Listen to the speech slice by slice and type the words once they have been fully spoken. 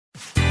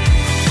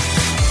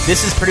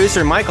This is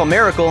producer Michael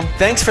Miracle.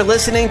 Thanks for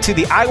listening to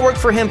the I Work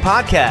For Him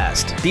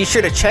podcast. Be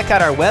sure to check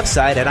out our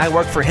website at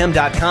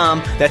iworkforhim.com.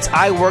 That's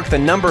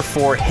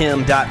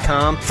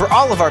iwork4him.com for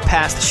all of our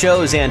past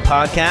shows and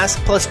podcasts,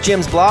 plus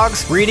Jim's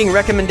blogs, reading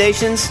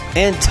recommendations,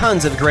 and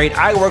tons of great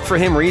I Work For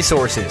Him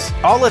resources.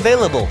 All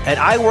available at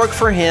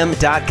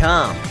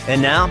iworkforhim.com. And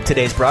now,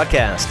 today's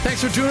broadcast.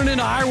 Thanks for tuning in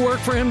to I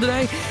Work For Him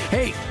today.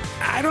 Hey,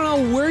 I don't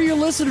know where you're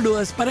listening to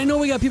us, but I know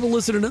we got people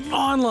listening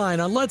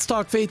online on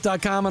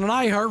letstalkfaith.com and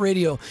on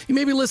iHeartRadio. You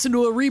maybe listen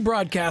to a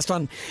rebroadcast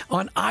on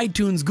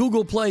iTunes,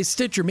 Google Play,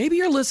 Stitcher. Maybe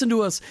you're listening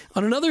to us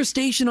on another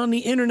station on the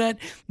internet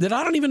that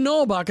I don't even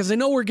know about, because I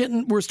know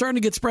we're starting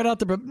to get spread out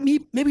there, but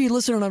maybe you're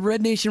listening on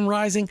Red Nation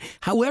Rising.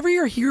 However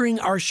you're hearing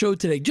our show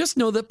today, just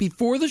know that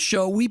before the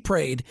show we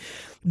prayed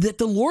that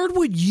the Lord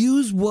would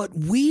use what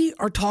we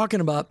are talking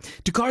about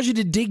to cause you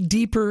to dig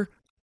deeper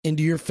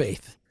into your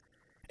faith.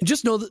 And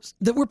just know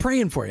that we're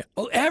praying for you.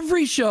 Before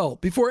every show,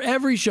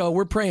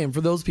 we're praying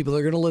for those people that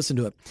are going to listen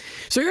to it.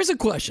 So here's a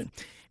question.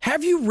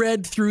 Have you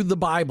read through the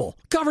Bible,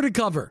 cover to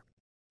cover?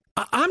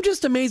 I'm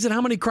just amazed at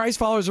how many Christ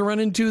followers I run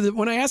into that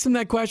when I ask them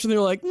that question, they're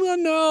like, well,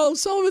 no,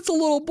 some of it's a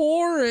little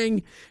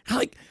boring. I'm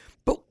like,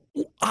 but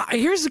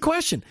here's the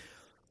question.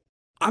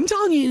 I'm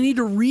telling you need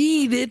to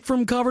read it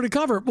from cover to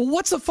cover. But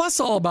what's the fuss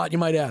all about, you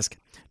might ask?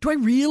 Do I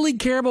really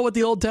care about what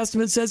the Old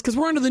Testament says? Because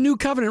we're under the new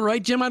covenant,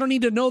 right, Jim? I don't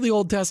need to know the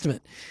Old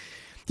Testament.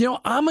 You know,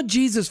 I'm a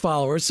Jesus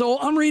follower, so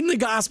I'm reading the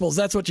Gospels.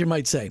 That's what you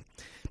might say.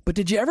 But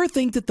did you ever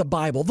think that the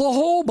Bible, the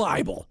whole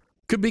Bible,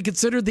 could be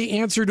considered the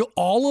answer to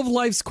all of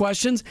life's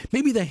questions?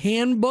 Maybe the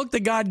handbook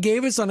that God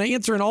gave us on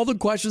answering all the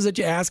questions that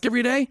you ask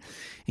every day,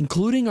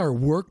 including our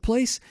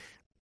workplace,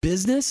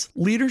 business,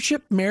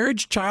 leadership,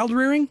 marriage, child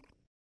rearing?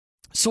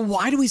 So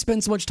why do we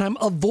spend so much time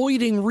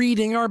avoiding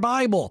reading our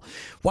Bible?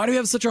 Why do we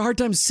have such a hard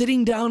time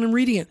sitting down and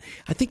reading it?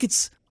 I think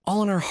it's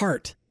all in our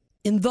heart,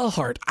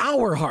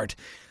 our heart.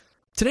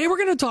 Today, we're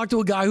going to talk to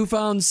a guy who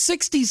found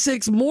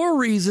 66 more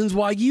reasons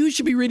why you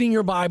should be reading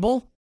your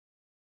Bible.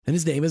 And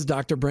his name is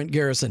Dr. Brent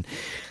Garrison.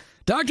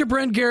 Dr.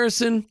 Brent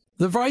Garrison,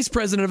 the Vice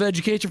President of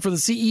Education for the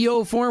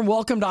CEO Forum.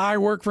 Welcome to I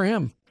Work For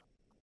Him.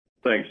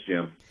 Thanks,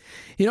 Jim.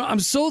 You know, I'm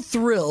so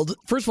thrilled,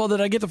 first of all, that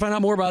I get to find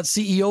out more about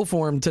CEO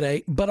Forum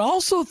today, but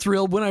also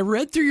thrilled when I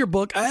read through your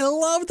book. I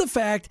love the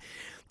fact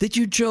that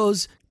you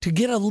chose to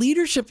get a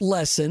leadership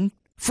lesson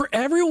for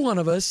every one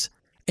of us.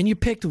 And you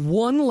picked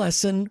one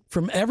lesson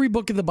from every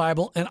book of the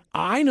Bible. And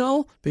I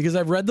know, because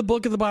I've read the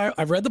book of the Bible,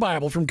 I've read the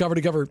Bible from cover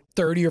to cover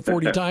 30 or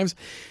 40 times.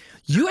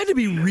 You had to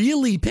be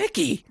really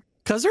picky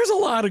because there's a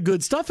lot of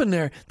good stuff in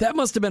there. That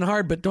must have been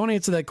hard, but don't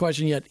answer that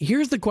question yet.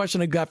 Here's the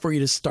question I've got for you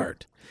to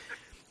start.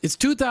 It's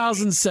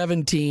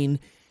 2017.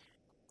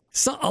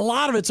 A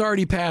lot of it's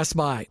already passed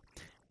by.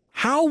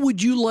 How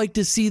would you like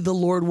to see the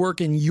Lord work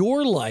in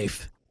your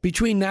life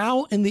between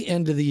now and the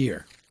end of the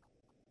year?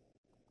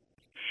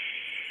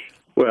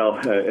 Well,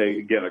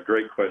 again, a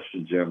great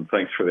question, Jim.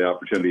 Thanks for the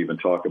opportunity to even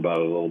talk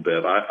about it a little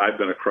bit. I've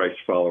been a Christ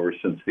follower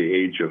since the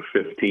age of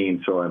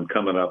 15, so I'm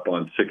coming up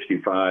on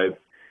 65.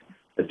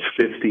 It's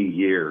 50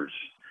 years.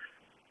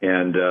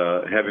 And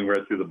having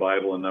read through the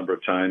Bible a number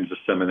of times, a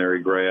seminary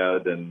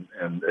grad, and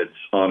it's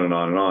on and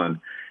on and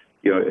on,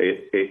 you know,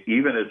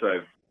 even as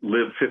I've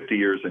lived 50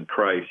 years in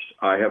Christ,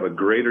 I have a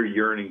greater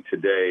yearning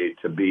today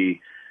to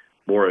be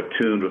more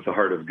attuned with the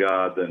heart of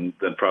God than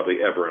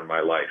probably ever in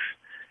my life.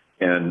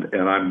 And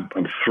I'm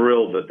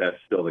thrilled that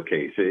that's still the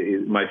case.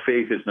 My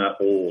faith is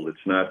not old.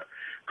 It's not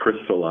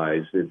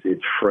crystallized.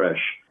 It's fresh.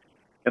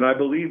 And I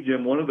believe,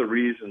 Jim, one of the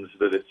reasons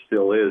that it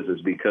still is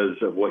because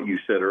of what you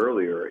said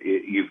earlier.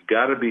 You've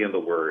got to be in the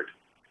Word.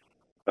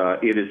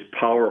 It is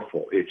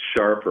powerful. It's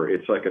sharper.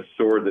 It's like a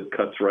sword that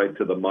cuts right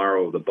to the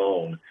marrow of the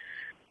bone.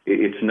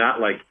 It's not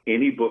like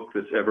any book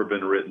that's ever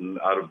been written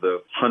out of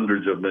the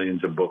hundreds of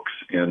millions of books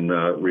in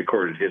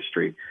recorded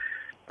history.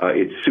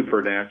 It's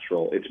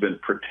supernatural. It's been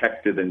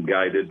protected and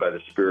guided by the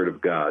Spirit of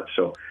God.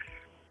 So,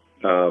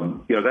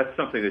 that's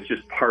something that's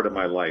just part of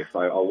my life.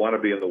 I want to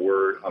be in the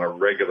Word on a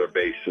regular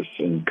basis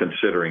and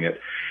considering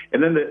it.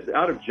 And then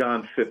out of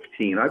John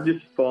 15, I've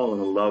just fallen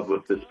in love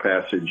with this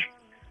passage.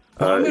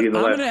 I'm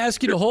going to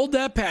ask you to hold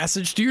that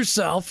passage to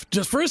yourself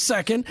just for a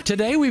second.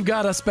 Today, we've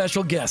got a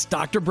special guest,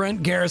 Dr.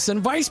 Brent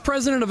Garrison, Vice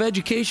President of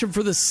Education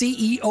for the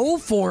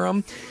CEO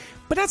Forum.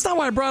 But that's not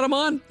why I brought him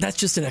on. That's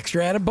just an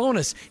extra added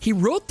bonus. He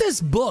wrote this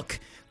book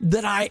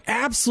that I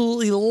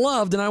absolutely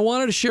loved, and I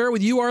wanted to share it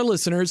with you, our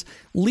listeners,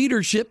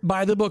 Leadership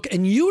by the Book.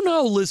 And you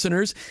know,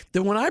 listeners,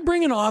 that when I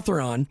bring an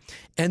author on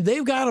and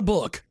they've got a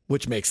book,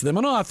 which makes them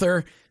an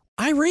author,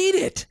 I read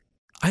it.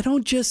 I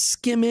don't just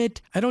skim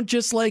it. I don't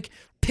just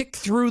pick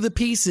through the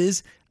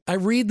pieces. I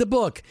read the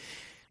book.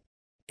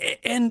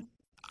 And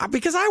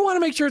because I want to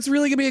make sure it's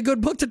really going to be a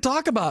good book to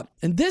talk about.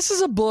 And this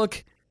is a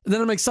book that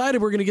I'm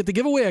excited we're going to get to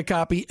give away a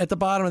copy at the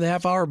bottom of the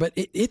half hour, but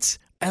it's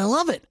And I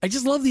love it. I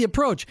just love the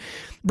approach.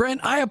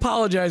 Brent, I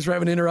apologize for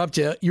having to interrupt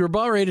you. You were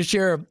about ready to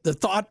share the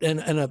thought and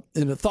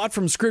a thought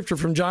from Scripture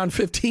from John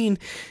 15.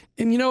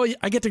 And,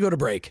 I get to go to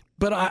break.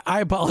 But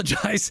I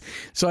apologize.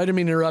 So I didn't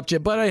mean to interrupt you,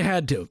 but I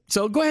had to.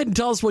 So go ahead and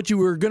tell us what you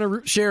were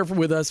going to share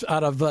with us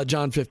out of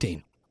John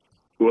 15.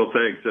 Well,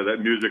 thanks. That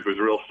music was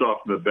real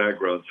soft in the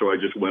background, so I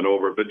just went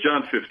over. But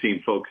John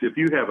 15, folks, if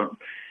you haven't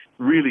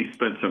really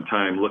spent some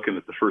time looking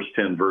at the first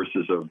 10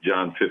 verses of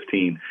John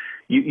 15,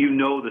 you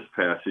know this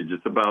passage.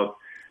 It's about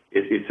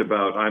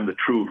I'm the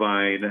true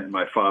vine and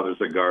my Father's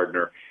the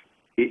gardener.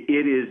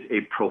 It is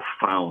a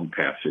profound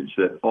passage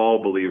that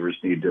all believers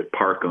need to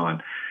park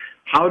on.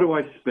 How do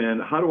I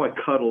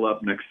cuddle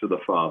up next to the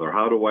Father?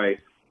 How do I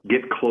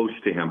get close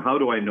to him? How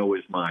do I know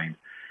his mind?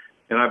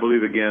 And I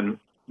believe,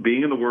 again,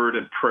 being in the Word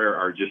and prayer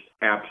are just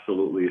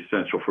absolutely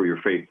essential for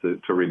your faith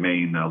to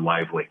remain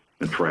lively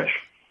and fresh.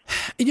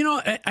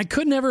 I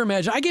could never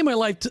imagine. I gave my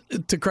life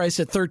to Christ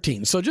at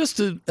 13, so just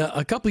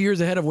a couple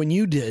years ahead of when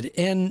you did.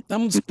 And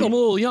I'm a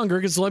little younger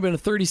because it's only been a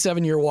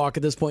 37-year walk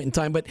at this point in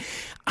time. But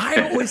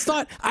I always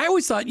thought,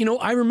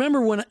 I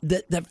remember when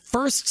that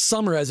first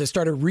summer as I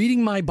started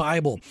reading my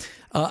Bible,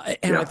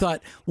 I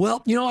thought,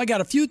 well, I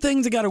got a few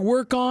things I got to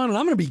work on, and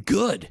I'm going to be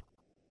good.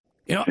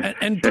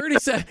 And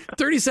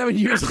 37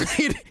 years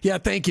later, yeah,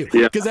 thank you,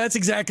 because that's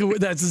exactly what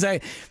that's to say.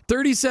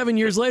 37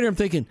 years later, I'm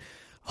thinking,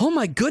 oh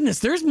my goodness,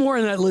 there's more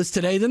on that list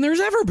today than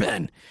there's ever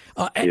been.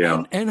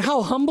 And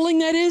how humbling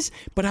that is,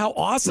 but how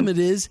awesome it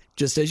is,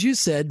 just as you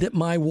said, that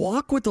my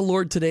walk with the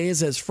Lord today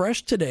is as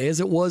fresh today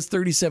as it was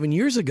 37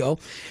 years ago,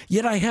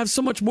 yet I have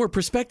so much more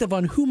perspective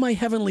on who my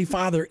Heavenly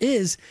Father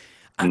is.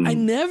 I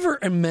never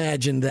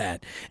imagined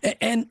that.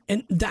 And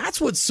that's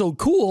what's so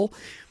cool.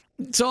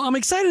 So I'm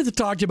excited to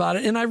talk to you about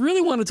it, and I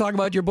really want to talk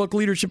about your book,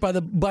 Leadership by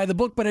the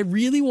Book, but I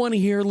really want to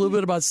hear a little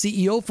bit about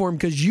CEO Forum,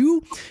 because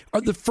you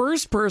are the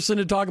first person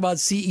to talk about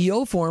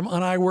CEO Forum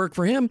on I Work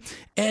for Him,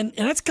 and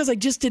that's because I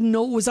just didn't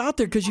know it was out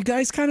there, because you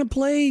guys kind of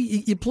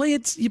play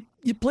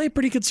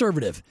pretty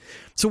conservative.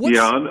 So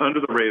under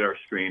the radar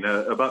screen.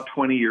 About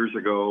 20 years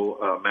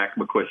ago, Mac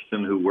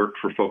McQuiston, who worked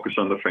for Focus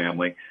on the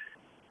Family,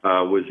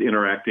 was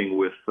interacting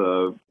with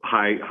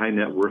high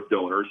net worth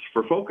donors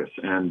for Focus,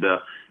 and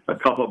a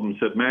couple of them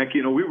said, Mac,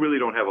 we really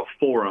don't have a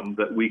forum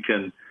that we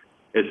can,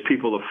 as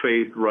people of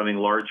faith running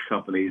large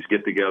companies,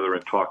 get together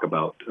and talk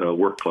about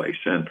workplace.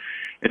 And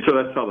so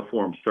that's how the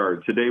forum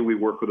started. Today we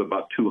work with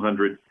about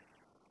 200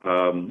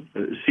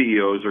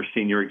 CEOs or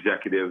senior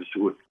executives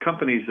with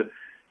companies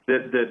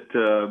that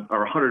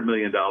are $100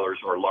 million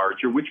or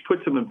larger, which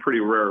puts them in pretty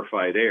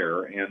rarefied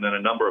air. And then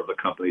a number of the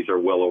companies are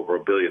well over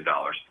 $1 billion.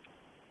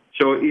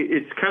 So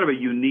it's kind of a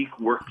unique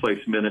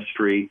workplace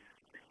ministry.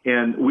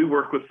 And we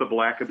work with the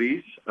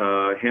Blackabees,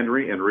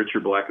 Henry and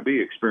Richard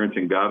Blackaby,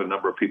 Experiencing God, a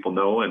number of people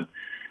know. And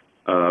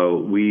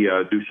we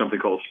do something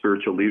called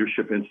Spiritual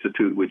Leadership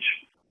Institute, which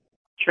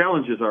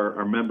challenges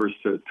our members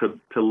to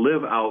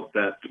live out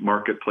that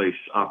marketplace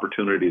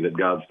opportunity that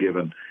God's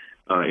given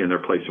in their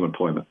place of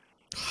employment.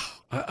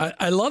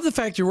 I love the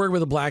fact you're working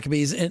with the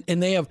Blackabees,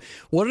 and they have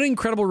what an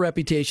incredible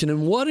reputation.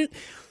 And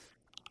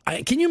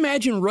can you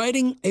imagine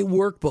writing a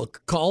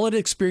workbook, call it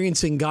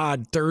Experiencing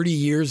God, 30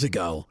 years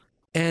ago?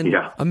 And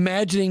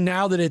imagining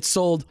now that it's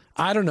sold,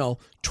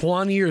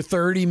 20 or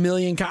 30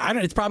 million.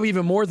 It's probably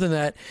even more than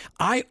that.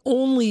 I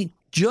only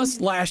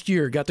just last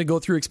year got to go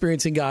through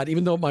Experiencing God,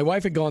 even though my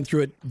wife had gone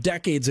through it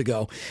decades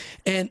ago.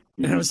 And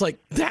I was like,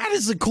 that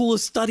is the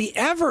coolest study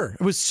ever.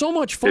 It was so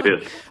much fun.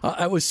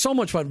 It was so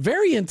much fun.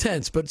 Very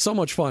intense, but so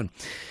much fun.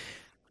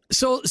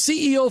 So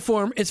CEO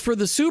Forum, it's for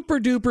the super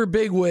duper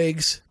big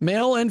wigs,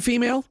 male and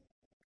female?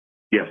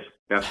 Yes.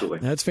 Absolutely.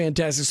 That's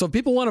fantastic. So if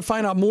people want to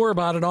find out more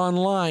about it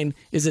online,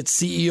 is it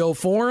CEO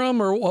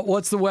Forum or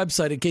what's the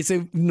website in case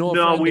they know?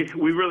 No, we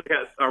really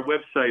have, our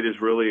website is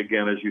really,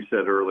 again, as you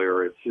said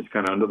earlier, it's just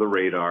kind of under the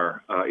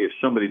radar. If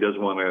somebody does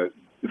want to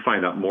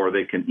find out more,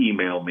 they can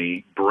email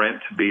me,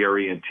 Brent,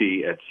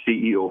 B-R-E-N-T, at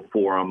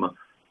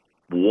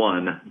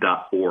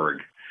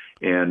ceoforum1.org.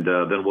 And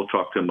then we'll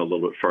talk to them a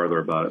little bit farther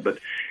about it. But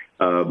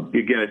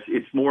again,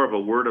 it's more of a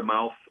word of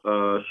mouth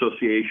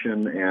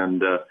association,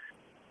 and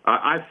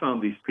I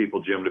found these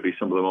people, Jim, to be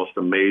some of the most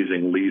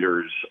amazing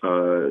leaders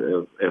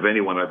of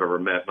anyone I've ever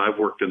met. And I've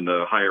worked in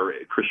the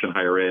Christian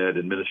higher ed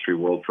and ministry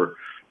world for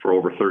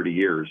over 30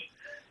 years.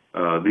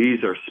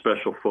 These are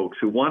special folks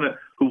who want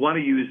to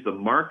use the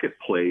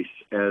marketplace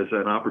as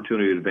an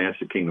opportunity to advance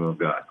the kingdom of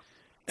God.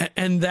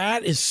 And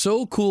that is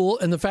so cool.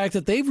 And the fact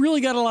that they've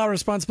really got a lot of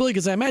responsibility,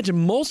 because I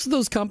imagine most of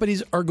those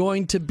companies are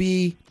going to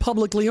be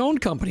publicly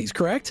owned companies,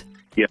 correct?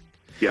 Yeah.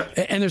 Yeah.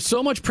 And there's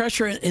so much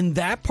pressure in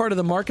that part of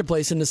the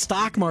marketplace, in the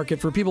stock market,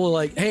 for people who are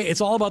like, hey,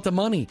 it's all about the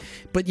money.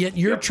 But yet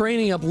you're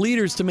training up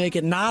leaders to make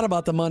it not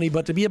about the money,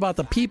 but to be about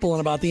the people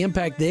and about the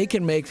impact they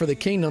can make for the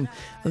kingdom.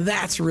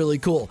 That's really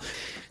cool.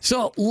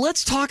 So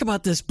let's talk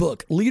about this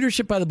book,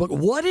 Leadership by the Book.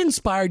 What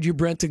inspired you,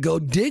 Brent, to go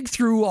dig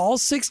through all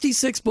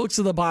 66 books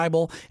of the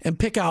Bible and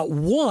pick out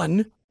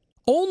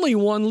only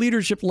one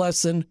leadership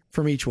lesson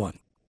from each one?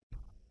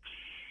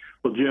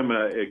 Well, Jim,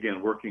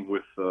 again, working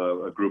with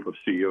a group of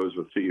CEOs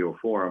with CEO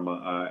Forum,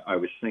 I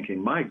was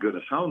thinking, my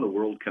goodness, how in the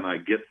world can I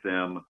get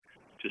them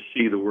to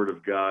see the Word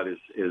of God as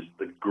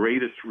the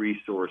greatest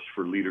resource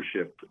for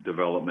leadership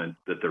development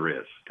that there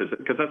is?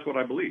 Because that's what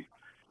I believe.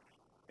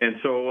 And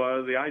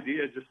so the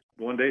idea just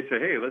one day say,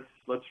 hey,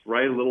 let's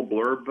write a little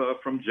blurb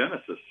from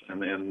Genesis,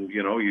 and then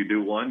you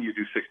do one, you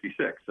do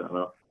 66.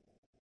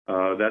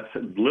 That's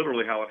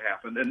literally how it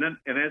happened.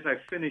 And as I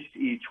finished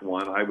each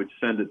one, I would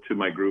send it to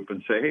my group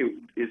and say,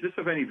 hey, is this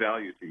of any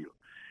value to you?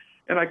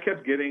 And I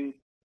kept getting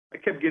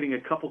a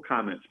couple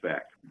comments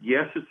back.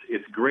 Yes,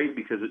 it's great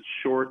because it's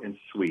short and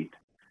sweet.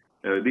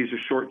 These are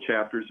short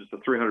chapters. It's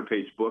a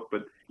 300-page book,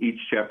 but each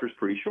chapter is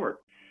pretty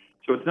short.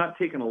 So it's not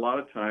taking a lot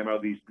of time out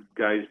of these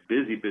guys'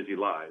 busy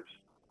lives.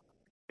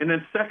 And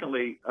then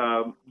secondly,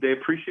 they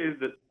appreciated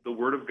that the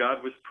Word of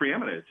God was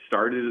preeminent. It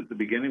started at the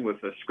beginning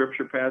with a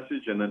scripture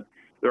passage, and then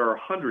there are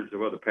hundreds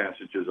of other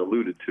passages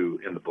alluded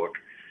to in the book,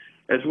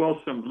 as well as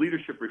some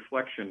leadership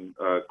reflection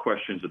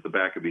questions at the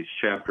back of each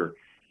chapter.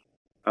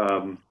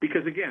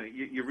 Because, again,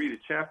 you read a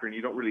chapter and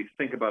you don't really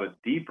think about it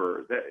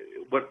deeper.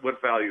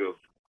 What value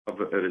of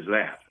it is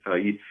that?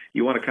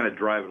 You want to kind of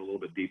drive it a little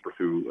bit deeper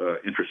through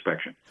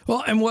introspection.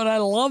 Well, and what I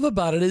love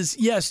about it is,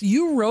 yes,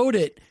 you wrote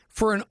it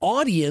for an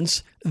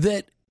audience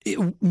that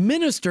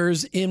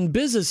ministers in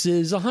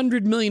businesses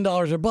 $100 million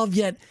or above,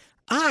 yet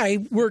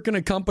I work in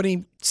a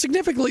company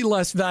significantly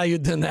less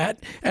valued than that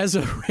as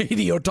a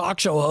radio talk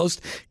show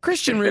host,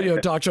 Christian radio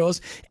talk show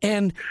host,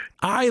 and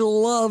I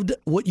loved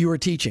what you were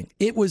teaching.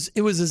 It was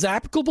as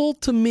applicable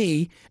to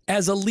me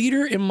as a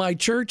leader in my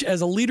church,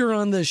 as a leader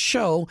on this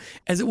show,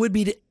 as it would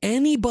be to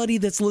anybody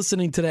that's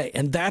listening today.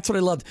 And that's what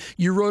I loved.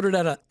 You wrote it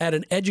at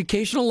an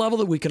educational level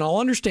that we can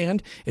all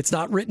understand. It's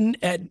not written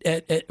at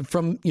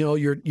from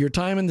your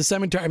time in the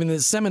cemetery. I mean,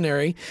 the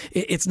seminary.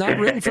 It's not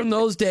written from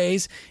those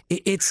days.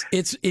 It's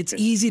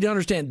easy to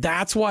understand.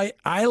 That's why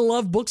I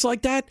love books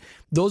like that.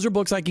 Those are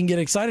books I can get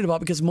excited about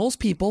because most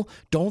people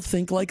don't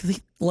think like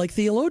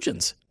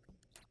theologians.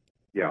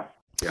 Yeah,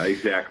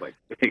 exactly.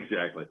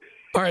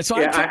 All right, so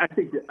I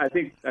think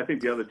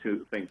the other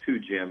thing too,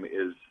 Jim,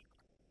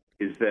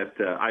 is that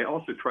I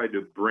also tried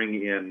to bring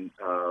in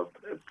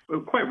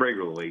quite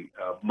regularly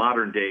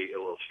modern day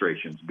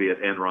illustrations, be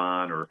it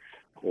Enron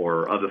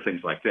or other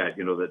things like that,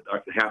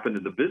 that happen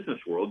in the business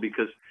world,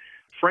 because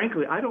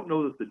frankly, I don't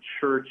know that the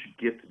church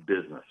gets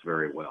business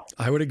very well.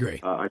 I would agree.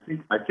 I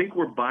think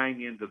we're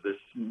buying into this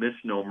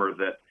misnomer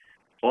that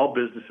all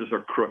businesses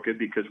are crooked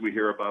because we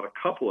hear about a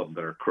couple of them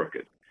that are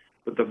crooked.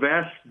 But the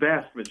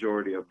vast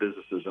majority of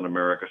businesses in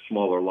America,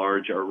 small or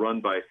large, are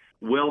run by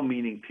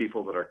well-meaning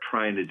people that are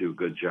trying to do a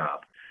good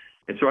job.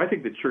 And so I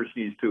think the church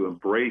needs to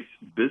embrace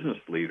business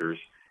leaders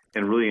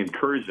and really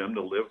encourage them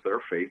to live their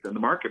faith in the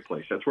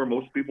marketplace. That's where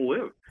most people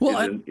live,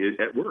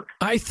 at work.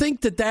 I think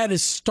that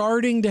is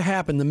starting to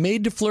happen. The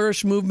Made to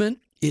Flourish movement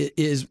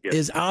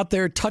is out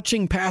there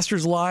touching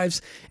pastors'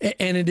 lives,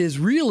 and it is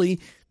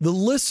really the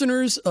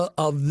listeners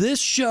of this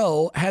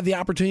show have the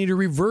opportunity to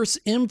reverse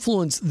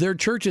influence their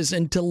churches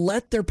and to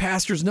let their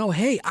pastors know,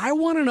 hey, I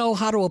want to know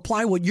how to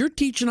apply what you're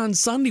teaching on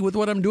Sunday with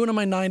what I'm doing in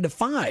my 9 to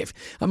 5.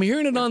 I'm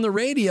hearing it on the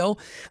radio.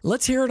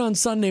 Let's hear it on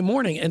Sunday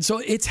morning. And so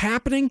it's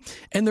happening,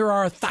 and there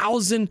are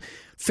 1,000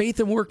 faith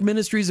and work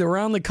ministries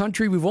around the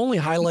country. We've only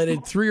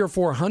highlighted 300 or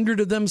 400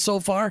 of them so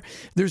far.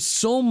 There's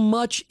so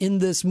much in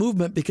this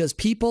movement because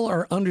people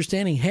are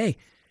understanding, hey,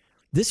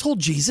 this whole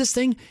Jesus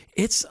thing,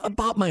 it's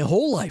about my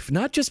whole life,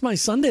 not just my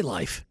Sunday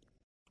life.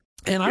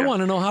 And I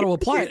want to know how to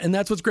apply it. And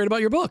that's what's great about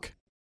your book.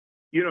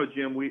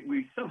 Jim,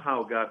 we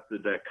somehow got the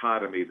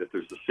dichotomy that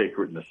there's the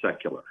sacred and the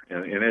secular.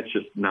 And that's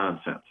just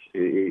nonsense.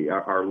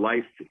 Our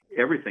life,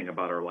 everything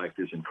about our life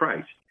is in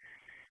Christ.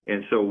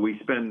 And so we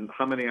spend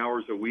how many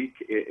hours a week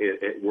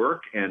at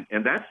work? And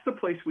that's the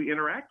place we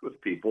interact with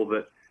people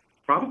that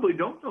probably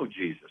don't know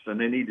Jesus. And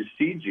they need to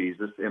see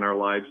Jesus in our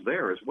lives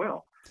there as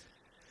well.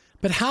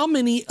 But how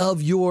many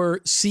of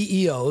your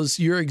CEOs,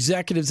 your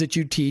executives that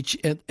you teach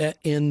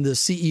in the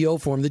CEO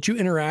Forum that you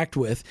interact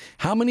with,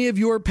 how many of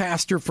your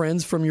pastor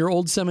friends from your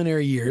old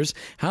seminary years,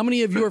 how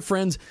many of your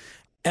friends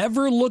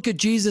ever look at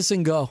Jesus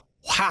and go,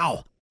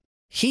 wow,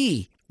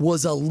 he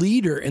was a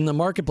leader in the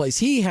marketplace.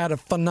 He had a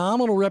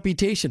phenomenal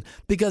reputation,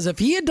 because if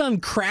he had done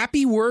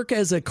crappy work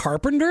as a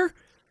carpenter,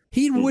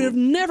 he would have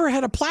never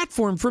had a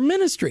platform for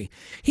ministry.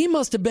 He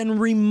must have been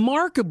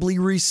remarkably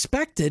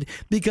respected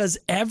because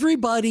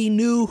everybody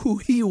knew who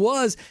he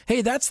was.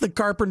 Hey, that's the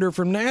carpenter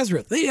from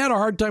Nazareth. They had a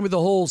hard time with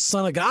the whole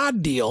Son of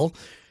God deal,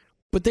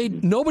 but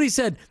nobody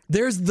said,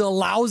 there's the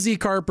lousy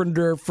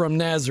carpenter from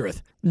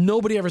Nazareth.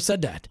 Nobody ever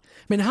said that.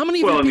 I mean, how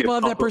many people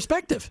have that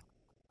perspective?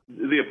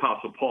 The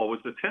Apostle Paul was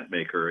a tent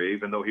maker,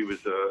 even though he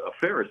was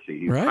a Pharisee.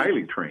 He was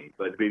highly trained.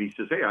 But he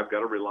says, hey, I've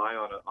got to rely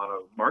on a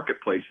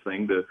marketplace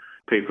thing to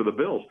pay for the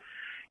bills.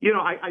 Jim,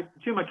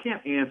 I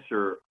can't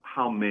answer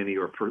how many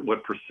or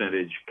what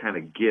percentage kind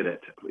of get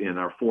it in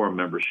our forum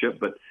membership,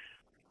 but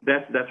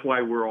that's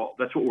what we're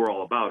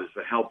all about, is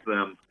to help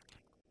them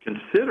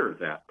consider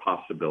that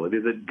possibility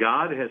that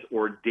God has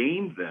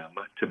ordained them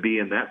to be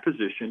in that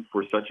position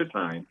for such a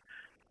time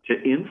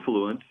to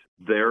influence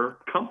their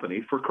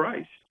company for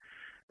Christ.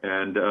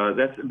 And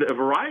that's a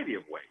variety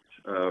of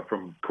ways,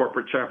 from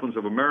Corporate Chaplains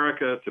of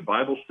America to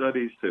Bible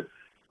studies to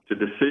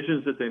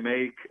decisions that they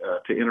make,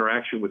 to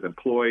interaction with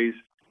employees.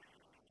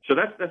 So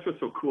that's what's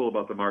so cool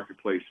about the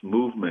Marketplace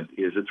movement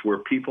is it's where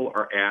people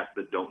are at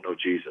that don't know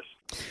Jesus.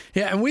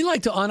 Yeah, and we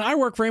like to, on I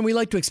Work For Him, we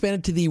like to expand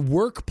it to the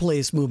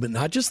workplace movement,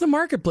 not just the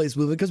marketplace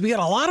movement, because we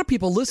got a lot of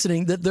people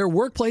listening that their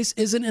workplace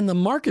isn't in the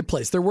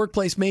marketplace. Their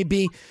workplace may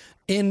be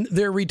in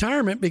their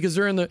retirement because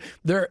they're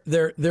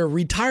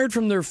retired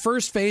from their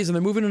first phase and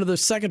they're moving into their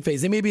second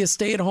phase. They may be a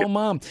stay-at-home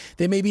mom.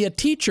 They may be a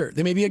teacher.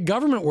 They may be a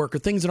government worker,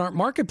 things that aren't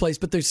marketplace,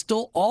 but they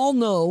still all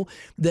know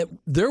that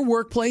their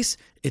workplace,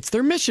 it's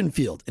their mission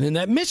field. And in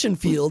that mission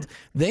field,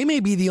 they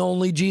may be the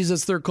only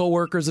Jesus their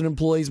coworkers and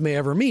employees may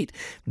ever meet.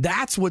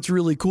 That's what's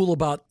really cool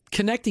about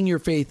connecting your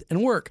faith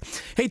and work.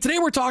 Hey, today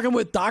we're talking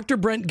with Dr.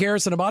 Brent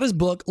Garrison about his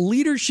book,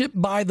 Leadership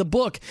by the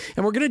Book.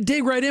 And we're going to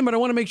dig right in, but I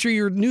want to make sure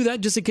you knew that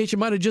just in case you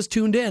might have just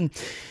tuned in.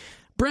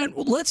 Brent,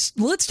 let's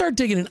start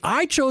digging in.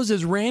 I chose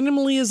as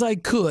randomly as I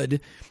could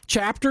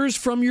chapters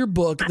from your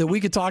book that we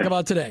could talk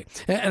about today.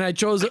 And I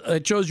chose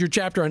your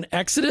chapter on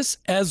Exodus,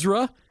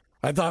 Ezra.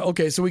 I thought,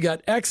 okay, so we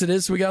got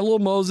Exodus, we got a little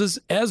Moses,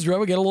 Ezra,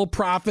 we got a little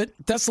prophet,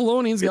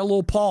 Thessalonians, got a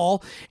little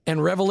Paul,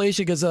 and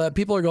Revelation, because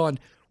people are going,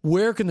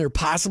 where can there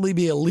possibly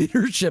be a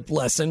leadership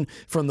lesson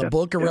from the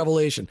book of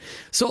Revelation?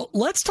 So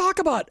let's talk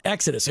about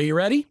Exodus. Are you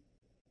ready?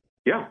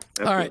 Yeah.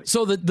 Absolutely. All right.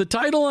 So the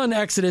title on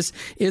Exodus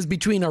is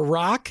Between a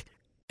Rock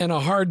and a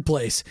Hard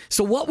Place.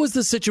 So what was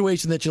the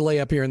situation that you lay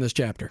up here in this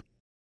chapter?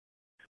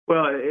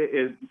 Well,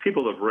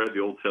 people have read the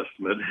Old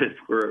Testament,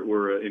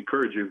 we're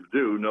encouraging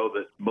to know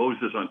that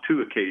Moses on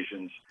two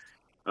occasions,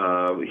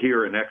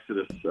 here in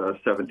Exodus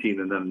 17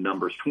 and then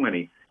Numbers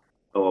 20,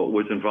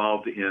 was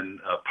involved in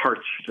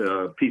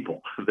parched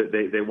people.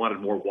 They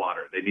wanted more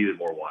water. They needed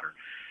more water.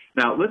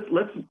 Now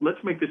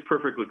let's make this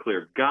perfectly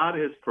clear. God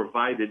has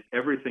provided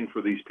everything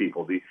for these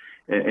people.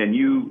 And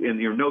you in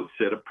your notes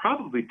said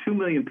probably 2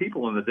 million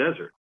people in the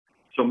desert.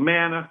 So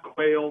manna,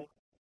 quail,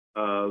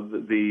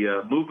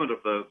 the movement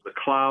of the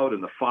cloud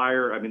and the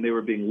fire. I mean, they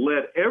were being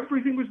led.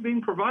 Everything was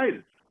being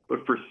provided.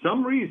 But for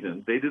some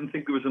reason, they didn't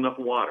think there was enough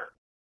water.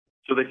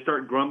 So they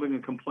start grumbling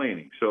and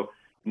complaining. So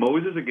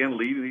Moses, again,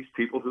 leading these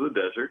people to the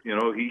desert,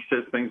 he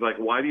says things like,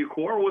 why do you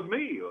quarrel with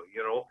me?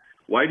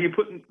 Why do you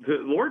put the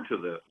Lord to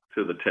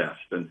the test?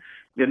 And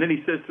then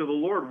he says to the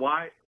Lord,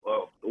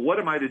 what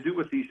am I to do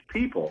with these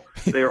people?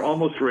 They are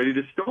almost ready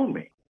to stone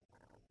me.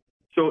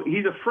 So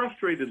he's a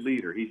frustrated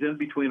leader. He's in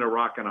between a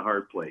rock and a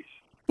hard place.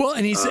 Well,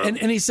 and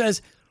he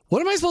says,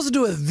 what am I supposed to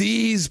do with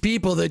these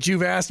people that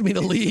you've asked me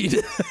to lead?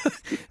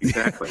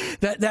 Exactly.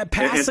 that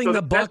passing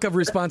the buck of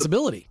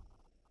responsibility.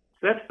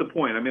 That's the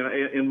point. I mean,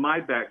 in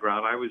my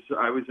background, I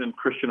was in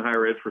Christian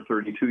higher ed for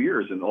 32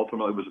 years, and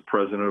ultimately was a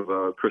president of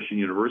a Christian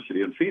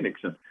university in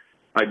Phoenix. And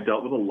I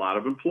dealt with a lot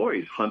of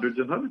employees, hundreds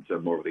and hundreds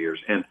of them over the years.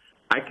 And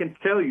I can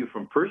tell you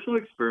from personal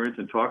experience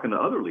and talking to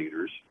other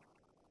leaders,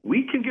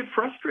 we can get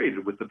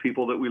frustrated with the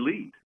people that we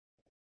lead.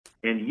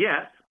 And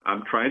yet,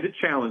 I'm trying to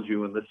challenge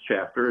you in this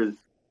chapter is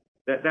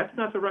that's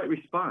not the right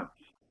response.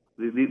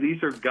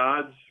 These are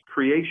God's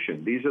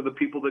creation. These are the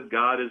people that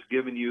God has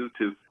given you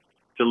to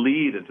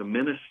lead and to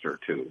minister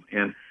to.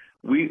 And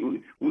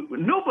we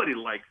nobody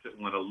likes it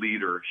when a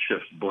leader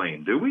shifts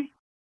blame, do we?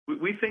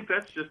 We think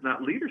that's just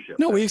not leadership.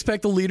 No, we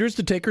expect the leaders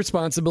to take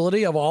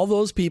responsibility of all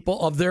those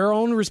people, of their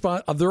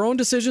own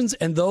decisions,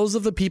 and those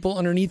of the people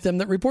underneath them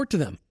that report to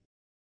them.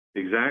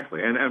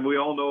 Exactly. And we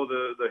all know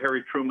the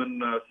Harry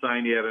Truman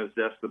sign he had on his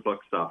desk, the buck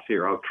stops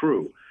here. How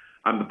true.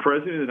 I'm the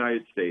president of the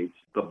United States.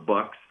 The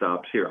buck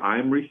stops here.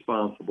 I'm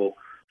responsible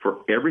for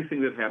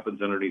everything that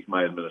happens underneath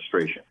my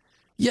administration.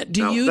 Yet,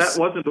 that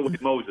wasn't the way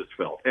Moses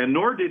felt, and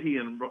nor did he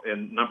in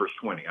Numbers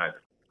 20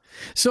 either.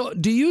 So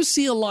do you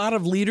see a lot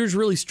of leaders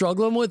really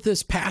struggling with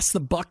this pass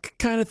the buck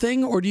kind of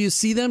thing, or do you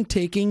see them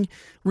taking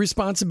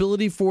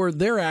responsibility for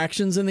their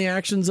actions and the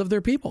actions of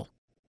their people?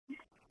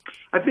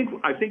 I think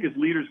as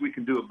leaders we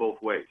can do it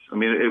both ways. I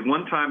mean, at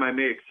one time I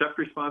may accept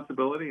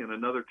responsibility, and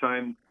another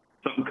time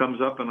something comes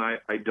up and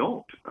I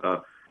don't.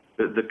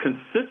 The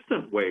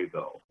consistent way,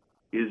 though,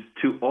 is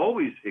to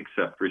always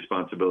accept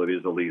responsibility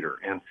as a leader,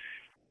 and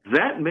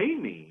that may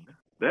mean,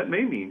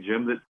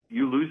 Jim, that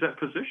you lose that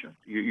position.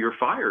 You're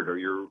fired, or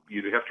you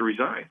have to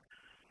resign.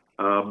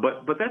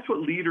 But that's what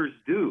leaders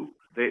do.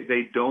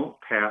 They don't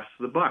pass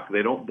the buck.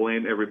 They don't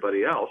blame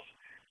everybody else.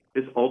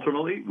 It's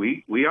ultimately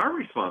we are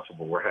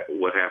responsible for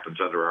what happens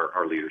under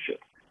our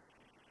leadership.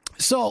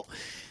 So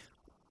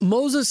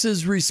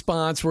Moses'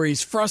 response, where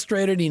he's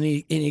frustrated and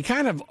he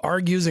kind of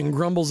argues and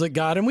grumbles at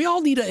God, and we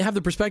all need to have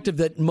the perspective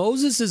that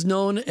Moses is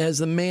known as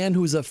a man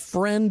who's a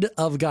friend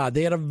of God.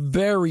 They had a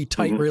very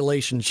tight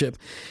relationship.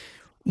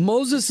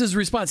 Moses'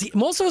 response,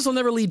 most of us will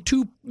never lead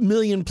 2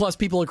 million plus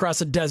people across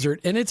a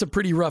desert, and it's a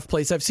pretty rough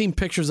place. I've seen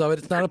pictures of it.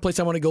 It's not a place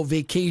I want to go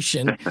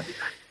vacation.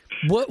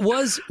 What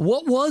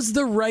was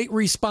the right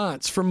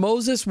response for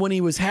Moses when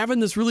he was having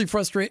this really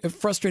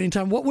frustrating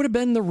time? What would have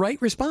been the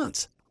right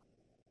response?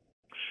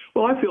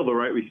 Well, I feel the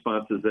right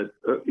response is that,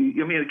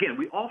 again,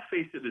 we all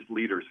face it as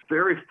leaders,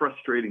 very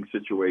frustrating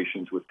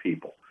situations with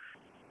people.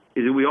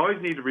 We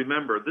always need to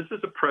remember this is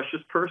a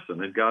precious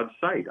person in God's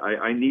sight.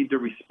 I need to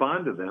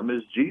respond to them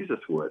as Jesus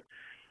would.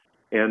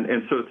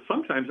 And so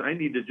sometimes I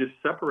need to just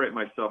separate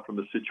myself from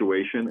the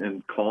situation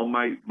and calm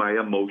my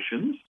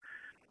emotions,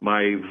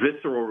 my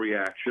visceral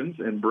reactions,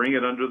 and bring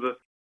it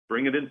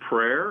in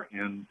prayer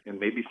and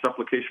maybe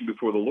supplication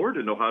before the Lord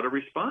to know how to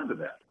respond to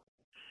that.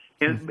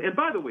 And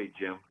by the way,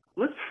 Jim,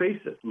 let's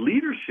face it,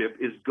 leadership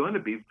is going to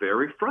be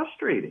very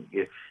frustrating.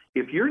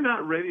 If you're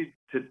not ready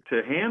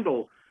to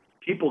handle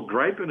people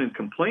griping and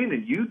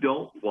complaining, you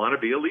don't want to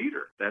be a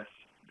leader.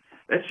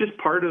 That's just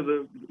part of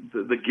the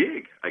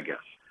gig, I guess.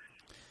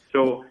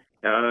 So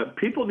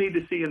people need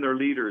to see in their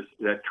leaders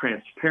that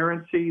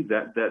transparency,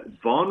 that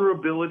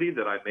vulnerability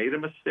that I made a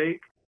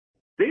mistake.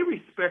 They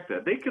respect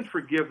that. They can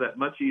forgive that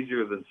much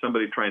easier than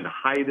somebody trying to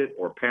hide it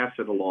or pass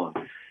it along.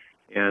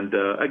 And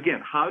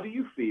again, how do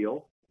you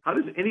feel? How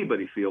does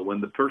anybody feel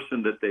when the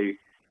person that that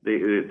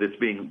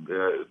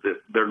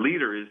their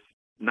leader is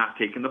not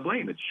taking the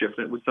blame? It's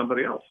shifting it with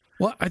somebody else.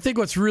 Well, I think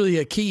what's really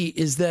a key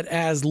is that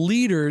as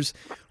leaders,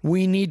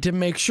 we need to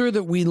make sure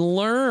that we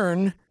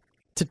learn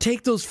to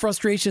take those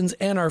frustrations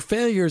and our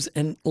failures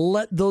and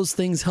let those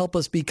things help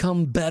us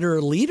become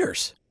better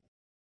leaders.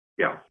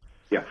 Yeah.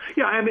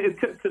 I mean,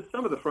 because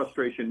some of the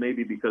frustration may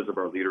be because of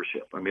our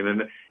leadership. I mean,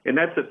 and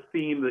that's a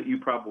theme that you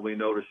probably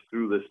noticed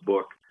through this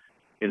book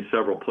in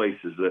several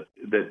places, that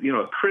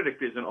a critic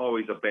isn't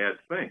always a bad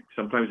thing.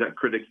 Sometimes that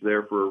critic's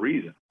there for a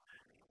reason.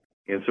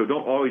 And so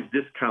don't always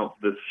discount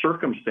the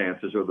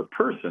circumstances or the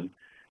person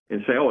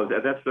and say, oh,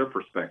 that's their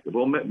perspective.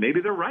 Well,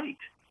 maybe they're right.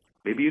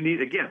 Maybe you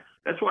need, again,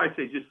 that's why I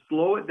say just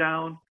slow it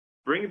down,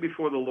 bring it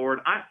before the Lord.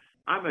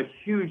 I'm a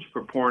huge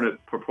proponent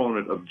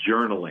of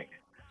journaling.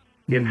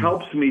 It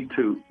helps me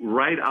to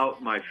write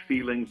out my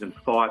feelings and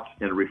thoughts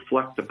and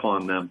reflect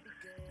upon them,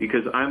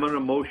 because I'm an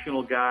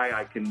emotional guy.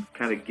 I can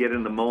kind of get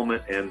in the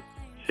moment and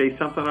say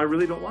something I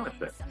really don't want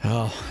to say.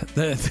 Oh,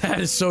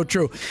 that is so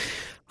true.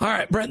 All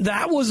right, Brent,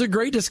 that was a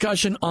great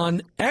discussion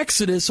on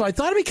Exodus. So I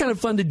thought it'd be kind of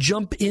fun to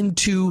jump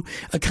into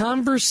a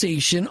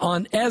conversation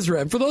on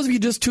Ezra. And for those of you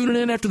just tuning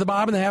in after the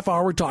Bob and the Half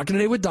Hour, we're talking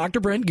today with Dr.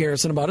 Brent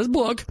Garrison about his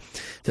book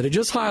that I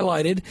just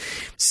highlighted,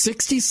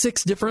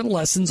 66 different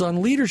lessons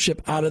on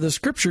leadership out of the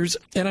scriptures.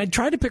 And I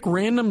tried to pick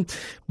random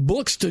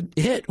books to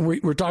hit.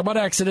 We're talking about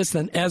Exodus,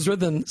 then Ezra,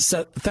 then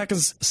 2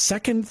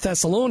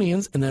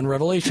 Thessalonians, and then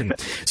Revelation.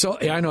 So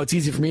I know it's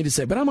easy for me to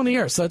say, but I'm on the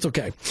air, so that's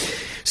okay.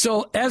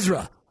 So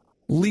Ezra,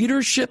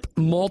 leadership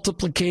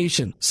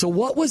multiplication. So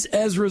what was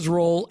Ezra's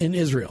role in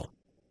Israel?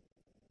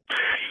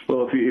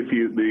 Well, if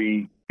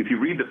you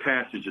read the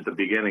passage at the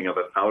beginning of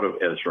it, out of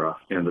Ezra,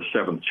 in the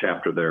 7th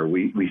chapter there,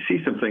 we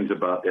see some things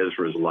about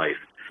Ezra's life.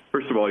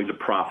 First of all, he's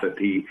a prophet.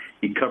 He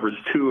covers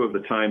 2 of the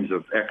times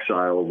of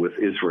exile with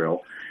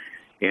Israel.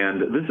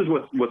 And this is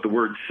what the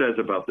word says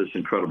about this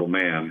incredible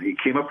man. He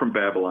came up from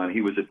Babylon.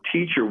 He was a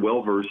teacher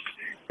well-versed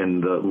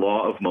in the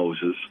law of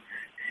Moses.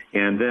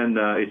 And then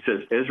it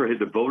says Ezra had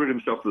devoted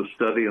himself to the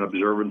study and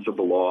observance of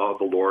the law of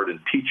the Lord and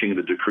teaching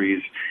the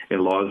decrees and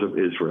laws of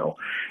Israel.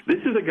 This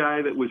is a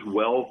guy that was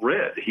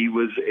well-read. He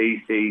was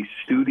a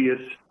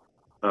studious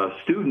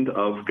student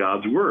of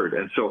God's word.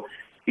 And so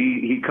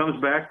he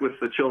comes back with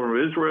the children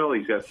of Israel.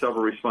 He's got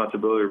several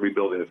responsibilities of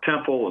rebuilding the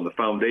temple and the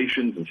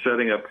foundations and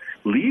setting up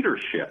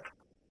leadership.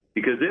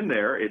 Because in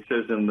there, it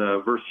says in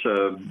verse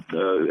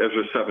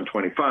Ezra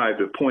 7:25,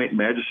 to appoint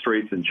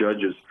magistrates and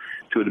judges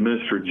to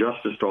administer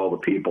justice to all the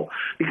people.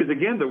 Because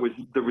again, there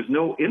was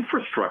no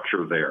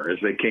infrastructure there as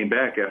they came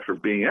back after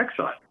being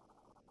exiled.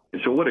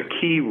 And so what a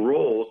key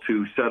role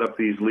to set up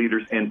these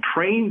leaders and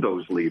train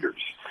those leaders.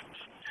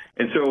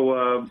 And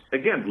so,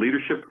 again,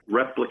 leadership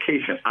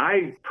replication.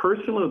 I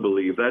personally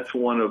believe that's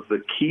one of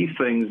the key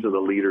things that a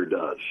leader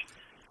does.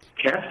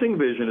 Casting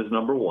vision is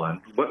number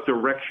 1. What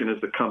direction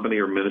is the company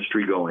or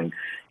ministry going?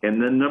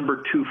 And then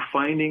number 2,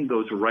 finding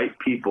those right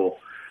people.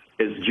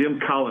 As Jim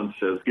Collins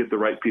says, get the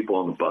right people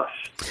on the bus.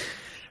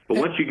 But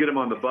once you get them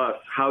on the bus,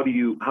 how do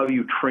you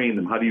train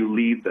them? How do you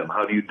lead them?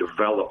 How do you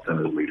develop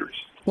them as leaders?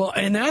 Well,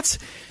 and that's,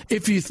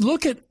 if you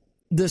look at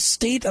the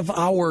state of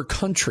our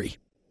country,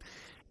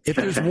 if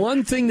there's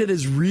one thing that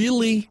is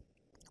really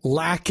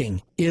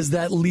lacking, is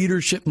that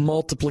leadership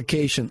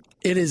multiplication.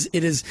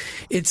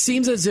 It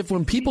seems as if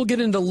when people get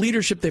into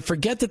leadership, they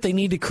forget that they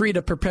need to create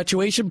a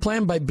perpetuation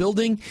plan by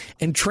building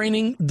and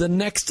training the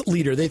next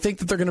leader. They think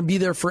that they're going to be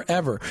there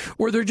forever,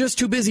 or they're just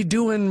too busy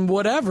doing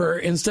whatever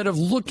instead of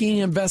looking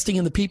and investing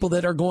in the people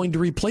that are going to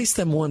replace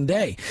them one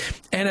day.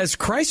 And as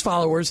Christ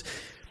followers,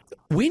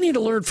 we need to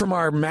learn from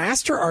our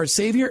master, our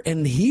savior,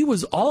 and he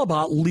was all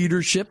about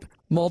leadership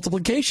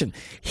multiplication.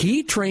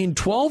 He trained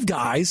 12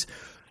 guys.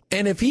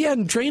 And if he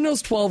hadn't trained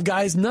those 12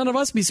 guys, none of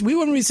us, we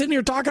wouldn't be sitting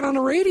here talking on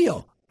the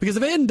radio. Because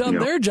if they hadn't done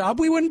their job,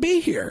 we wouldn't be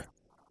here.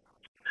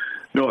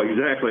 No,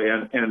 exactly.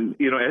 And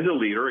as a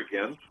leader,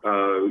 again,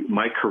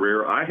 my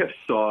career, I have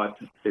sought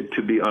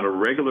to be on a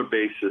regular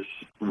basis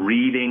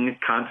reading,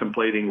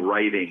 contemplating,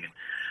 writing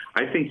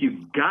I think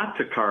you've got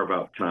to carve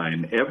out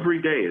time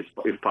every day,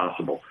 if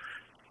possible,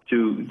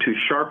 to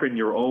sharpen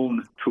your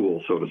own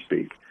tool, so to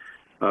speak.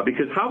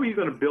 Because how are you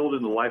going to build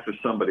in the life of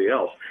somebody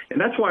else?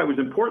 And that's why it was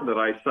important that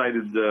I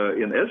cited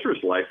in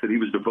Ezra's life that he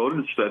was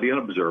devoted to study and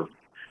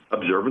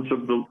observance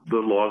of the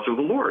laws of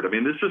the Lord. I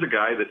mean, this is a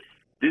guy that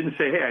didn't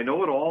say, hey, I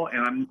know it all,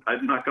 and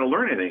I'm not going to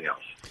learn anything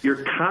else.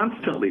 You're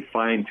constantly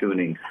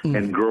fine-tuning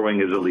and growing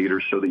as a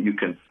leader so that you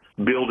can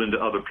build into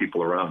other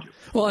people around you.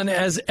 Well, and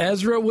as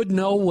Ezra would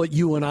know what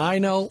you and I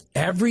know,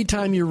 every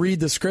time you read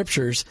the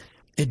scriptures,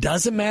 it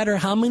doesn't matter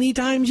how many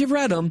times you've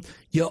read them,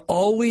 you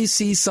always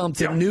see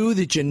something new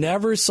that you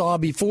never saw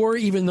before,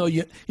 even though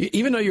you're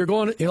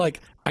like,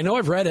 I know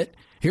I've read it.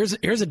 Here's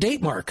a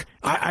date mark.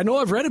 I know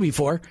I've read it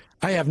before.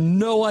 I have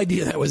no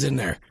idea that was in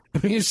there. I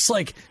mean, it's just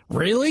like,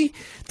 really?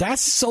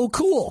 That's so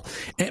cool.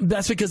 And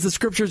that's because the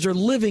scriptures are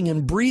living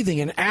and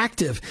breathing and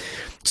active.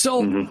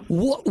 So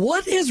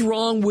what is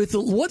wrong with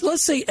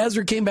let's say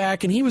Ezra came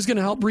back and he was going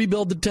to help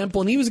rebuild the temple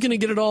and he was going to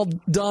get it all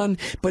done,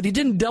 but he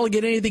didn't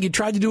delegate anything. He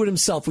tried to do it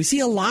himself. We see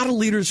a lot of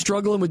leaders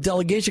struggling with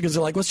delegation because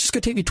they're like, well, it's just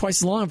going to take me twice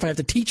as long if I have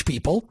to teach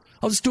people.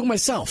 I'll just do it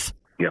myself.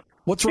 Yeah.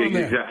 What's wrong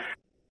there? Exactly.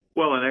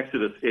 Well, in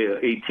Exodus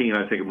 18,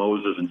 I think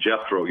Moses and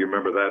Jethro, you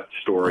remember that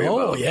story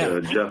about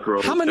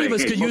Jethro? How many of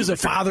us could use a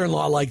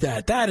father-in-law like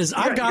that?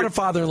 I've got a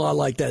father-in-law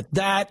like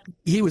that.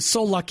 He was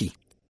so lucky.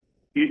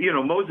 You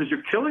know, Moses,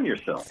 you're killing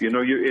yourself. You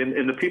know,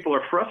 and the people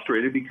are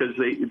frustrated because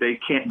they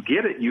can't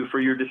get at you for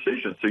your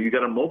decisions. So you got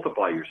to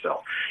multiply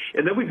yourself.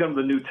 And then we come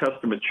to the New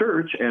Testament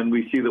church, and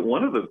we see that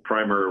one of the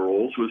primary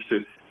roles was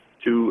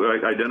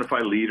to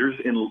identify leaders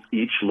in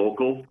each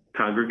local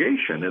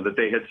congregation, and that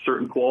they had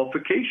certain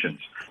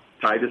qualifications.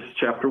 Titus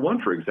chapter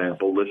 1, for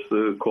example, lists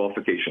the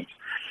qualifications.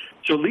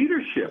 So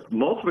leadership,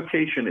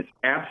 multiplication is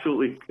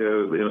absolutely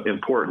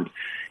important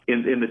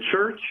in the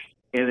church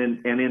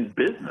and in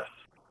business.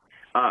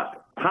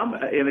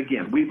 And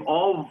again, we've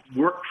all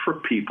worked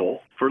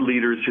for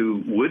leaders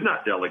who would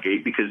not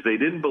delegate because they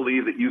didn't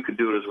believe that you could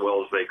do it as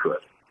well as they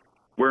could.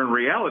 Where in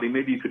reality,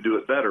 maybe you could do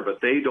it better, but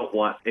they don't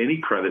want any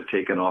credit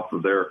taken off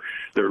of their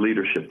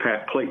leadership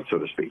plate, so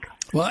to speak.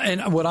 Well,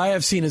 and what I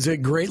have seen is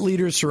that great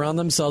leaders surround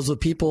themselves with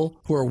people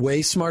who are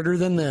way smarter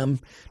than them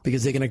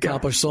because they can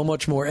accomplish so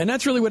much more. And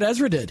that's really what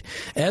Ezra did.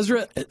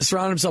 Ezra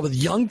surrounded himself with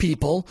young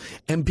people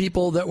and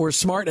people that were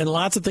smart and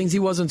lots of things he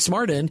wasn't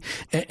smart in,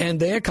 and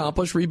they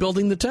accomplished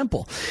rebuilding the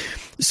temple.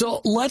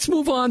 So let's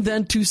move on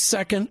then to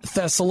 2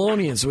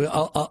 Thessalonians,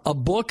 a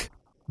book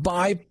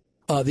by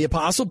the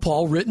Apostle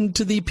Paul, written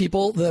to the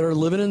people that are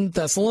living in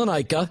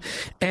Thessalonica.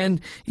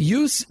 And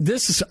this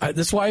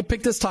is why I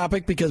picked this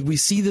topic, because we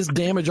see this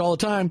damage all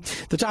the time.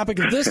 The topic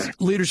of this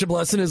leadership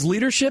lesson is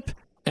leadership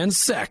and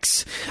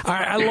sex.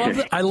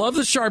 I love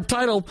the sharp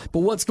title, but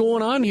what's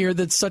going on here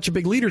that's such a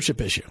big leadership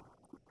issue?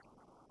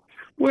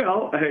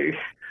 Well,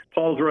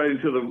 Paul's writing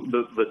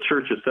to the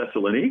church of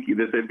Thessaloniki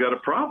that they've got a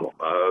problem.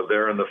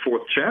 There in the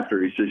 4th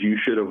chapter, he says you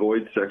should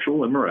avoid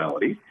sexual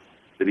immorality,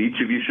 that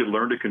each of you should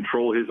learn to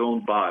control his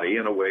own body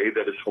in a way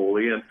that is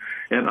holy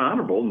and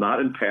honorable, not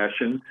in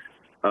passion,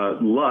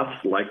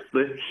 lust like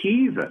the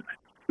heathen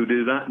who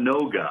do not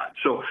know God.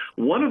 So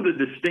one of the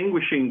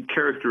distinguishing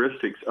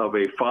characteristics of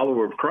a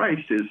follower of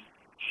Christ is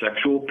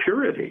sexual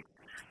purity.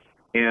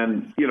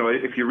 And, you know,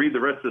 if you read the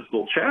rest of this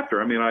little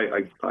chapter, I mean,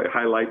 I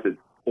highlight that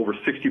over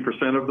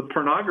 60% of the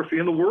pornography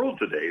in the world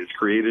today is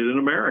created in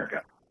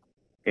America.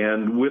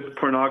 And with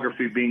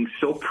pornography being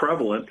so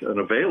prevalent and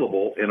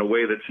available in a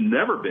way that's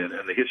never been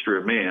in the history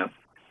of man,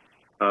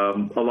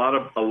 a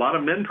lot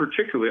of men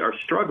particularly are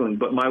struggling.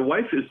 But my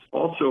wife is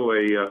also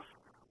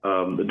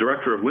the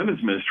director of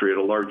women's ministry at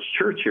a large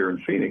church here in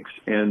Phoenix,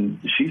 and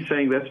she's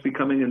saying that's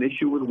becoming an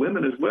issue with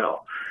women as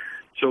well.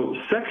 So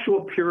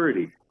sexual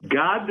purity,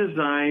 God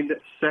designed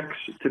sex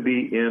to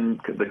be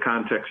in the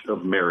context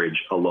of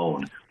marriage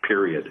alone,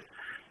 period.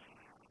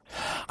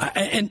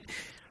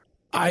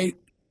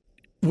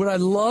 What I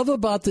love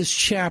about this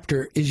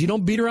chapter is you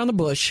don't beat around the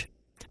bush.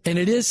 And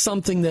it is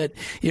something that,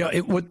 you know,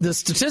 with the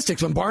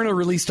statistics, when Barna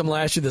released them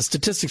last year, the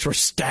statistics were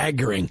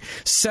staggering.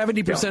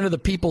 70% of the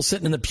people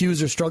sitting in the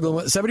pews are struggling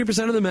with,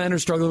 70% of the men are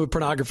struggling with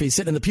pornography,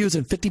 sitting in the pews,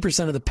 and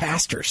 50% of the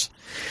pastors.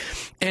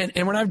 And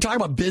we're not talking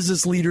about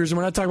business leaders, and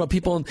we're not talking about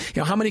people,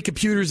 how many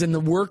computers in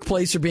the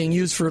workplace are being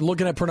used for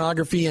looking at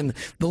pornography, and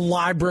the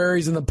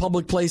libraries and the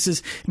public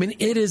places. I mean,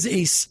 it is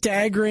a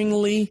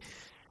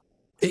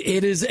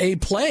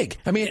plague.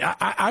 I mean,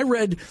 I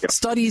read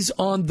studies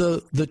on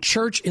the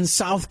church in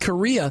South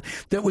Korea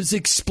that was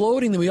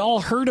exploding, that we all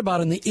heard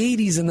about in the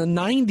 80s and the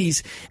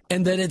 90s,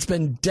 and that it's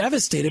been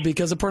devastated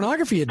because of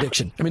pornography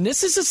addiction. I mean,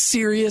 this is a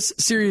serious,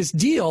 serious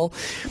deal.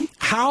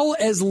 How,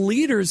 as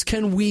leaders,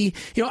 can we,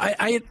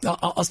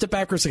 I'll step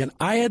back for a second.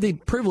 I had the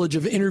privilege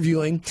of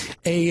interviewing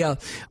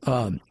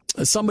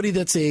somebody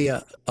that's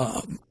a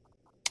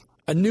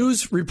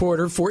news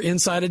reporter for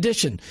Inside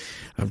Edition.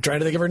 I'm trying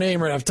to think of her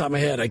name right off the top of my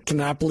head. I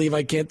cannot believe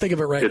I can't think of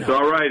it right now. It's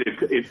all right.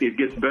 It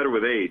gets better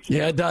with age.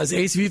 Yeah, it does.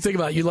 Ace, if you think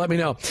about it, you let me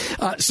know.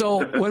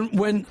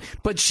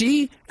 But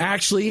she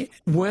actually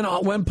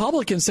went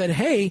public and said,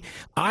 hey,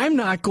 I'm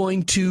not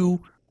going to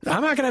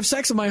I'm not going to have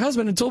sex with my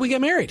husband until we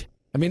get married.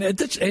 I mean,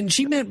 and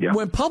she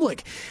went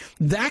public.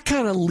 That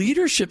kind of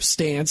leadership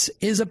stance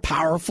is a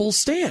powerful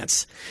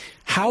stance.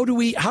 How do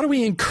we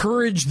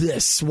encourage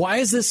this? Why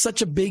is this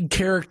such a big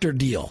character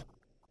deal?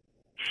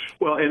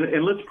 Well,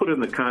 and let's put it in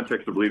the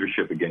context of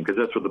leadership again, because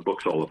that's what the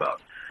book's all about.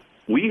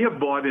 We have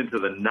bought into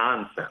the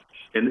nonsense,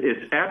 and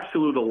it's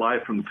absolute a lie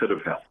from the pit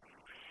of hell,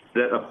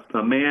 that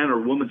a man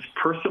or woman's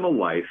personal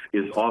life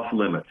is off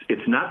limits.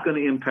 It's not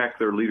going to impact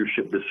their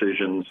leadership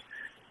decisions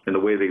and the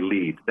way they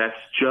lead. That's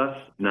just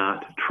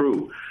not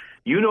true.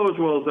 You know as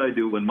well as I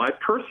do, when my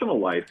personal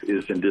life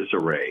is in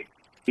disarray,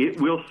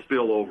 it will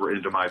spill over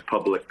into my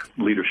public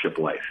leadership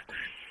life.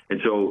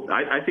 And so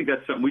I think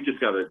that's something we just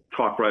got to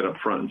talk right up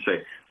front and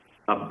say,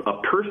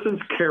 a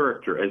person's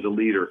character as a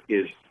leader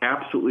is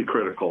absolutely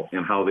critical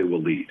in how they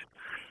will lead.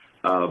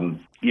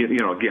 Again,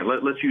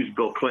 let's use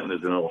Bill Clinton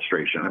as an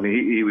illustration. I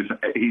mean,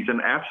 he's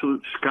an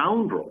absolute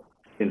scoundrel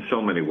in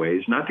so many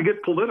ways. Not to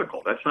get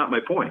political, that's not my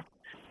point.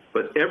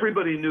 But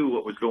everybody knew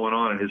what was going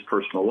on in his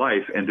personal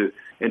life, and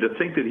to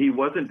think that he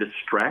wasn't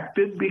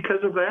distracted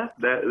because of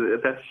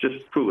that's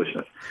just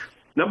foolishness.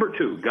 Number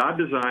two, God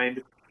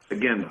designed,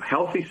 again,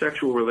 healthy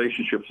sexual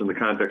relationships in the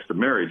context of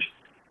marriage.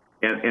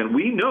 And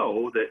we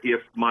know that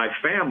if my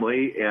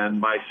family and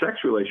my sex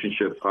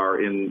relationship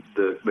are in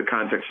the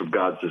context of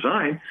God's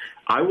design,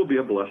 I will be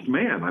a blessed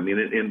man. I mean,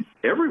 in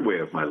every way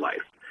of my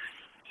life.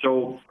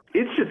 So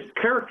it's just,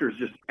 character is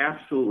just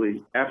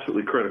absolutely,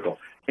 absolutely critical.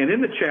 And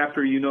in the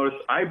chapter, you notice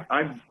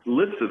I've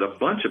listed a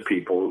bunch of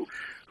people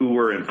who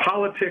were in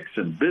politics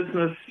and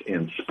business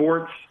and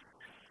sports,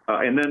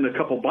 and then a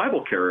couple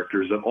Bible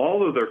characters, and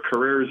all of their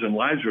careers and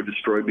lives were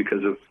destroyed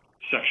because of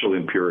sexual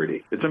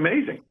impurity. It's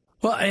amazing.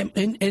 Well,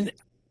 and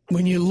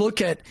when you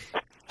look at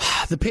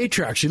the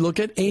patriarchs, you look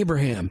at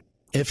Abraham,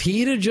 if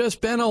he'd have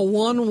just been a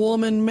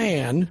one-woman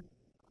man,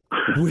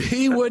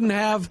 we wouldn't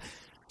have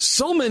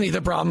so many of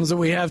the problems that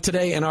we have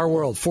today in our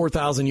world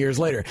 4,000 years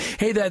later.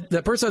 Hey,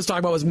 the person I was talking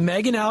about was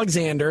Megan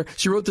Alexander.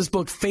 She wrote this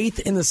book, Faith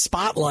in the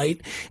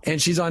Spotlight,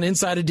 and she's on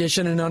Inside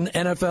Edition and on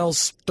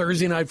NFL's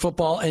Thursday Night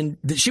Football, and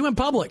she went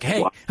public.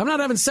 Hey, I'm not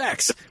having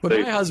sex with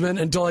my husband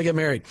until I get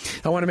married.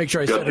 I want to make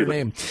sure I said her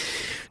name.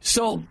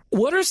 So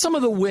what are some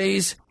of the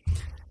ways,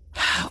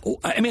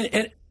 I mean,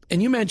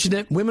 and you mentioned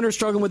it, women are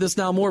struggling with this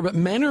now more, but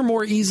men are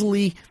more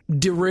easily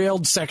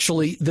derailed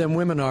sexually than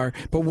women are.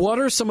 But what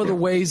are some of the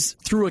ways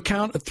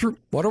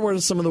what are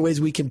some of the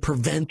ways we can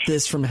prevent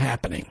this from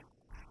happening?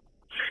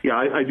 Yeah,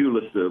 I do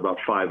list about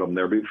 5 of them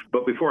there.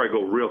 But before I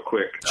go real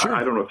quick, sure.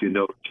 I don't know if you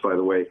noticed, by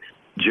the way,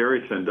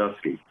 Jerry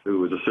Sandusky, who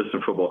was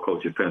assistant football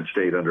coach at Penn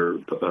State under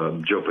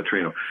Joe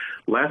Petrino.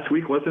 Last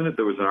week, wasn't it,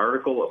 there was an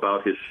article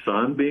about his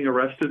son being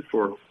arrested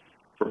for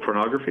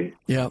pornography?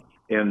 Yeah.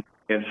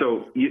 And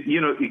so,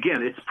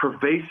 again, it's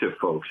pervasive,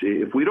 folks.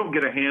 If we don't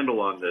get a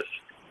handle on this,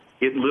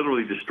 it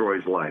literally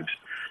destroys lives.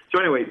 So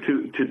anyway,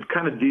 to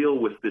kind of deal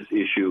with this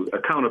issue,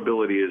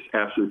 accountability is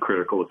absolutely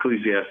critical.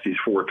 Ecclesiastes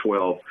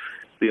 4:12,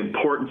 the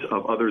importance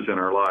of others in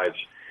our lives.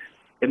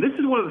 And this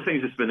is one of the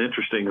things that's been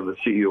interesting in the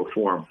CEO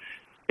Forum.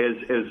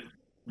 As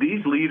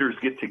these leaders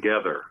get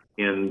together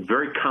in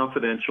very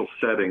confidential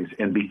settings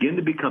and begin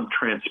to become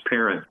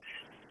transparent,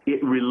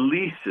 it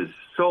releases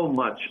so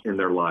much in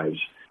their lives.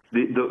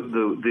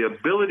 The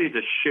ability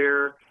to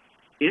share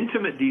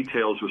intimate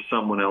details with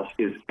someone else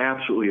is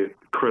absolutely a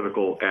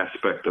critical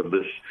aspect of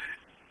this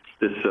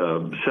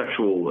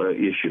sexual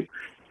issue.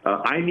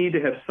 I need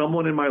to have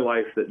someone in my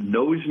life that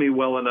knows me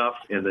well enough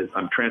and that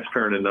I'm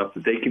transparent enough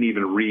that they can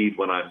even read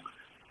when I'm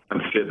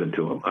fibbing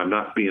to them. I'm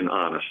not being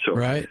honest. So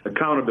right.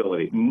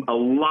 Accountability. A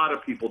lot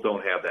of people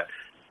don't have that.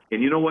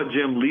 And you know what,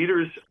 Jim?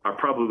 Leaders are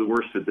probably the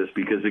worst at this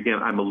because,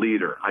 again, I'm a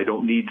leader. I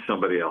don't need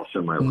somebody else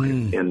in my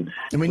life. And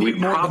we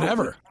need more than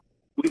ever.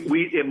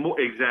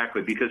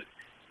 Exactly, because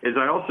as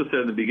I also said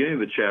in the beginning of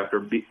the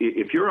chapter,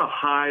 if you're a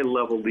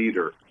high-level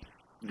leader,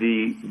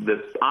 the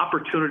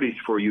opportunities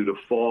for you to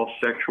fall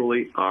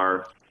sexually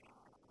are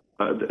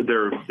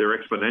they're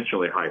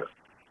exponentially higher.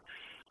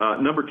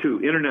 Number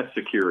 2, internet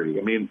security.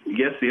 I mean,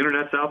 yes, the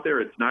internet's out there;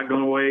 it's not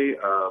going away.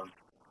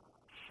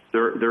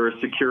 There is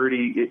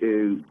security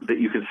that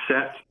you can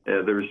set.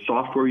 There's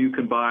software you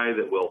can buy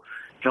that will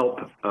help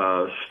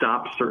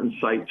stop certain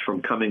sites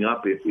from coming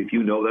up if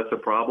you know that's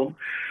a problem.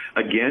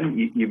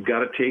 Again, you've got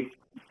to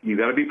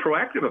be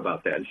proactive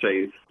about that and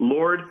say,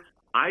 Lord,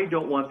 I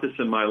don't want this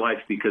in my life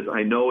because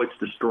I know it's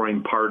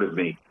destroying part of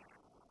me.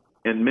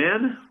 And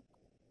men,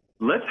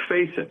 let's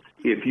face it,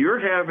 if you're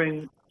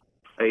having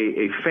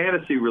a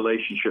fantasy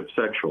relationship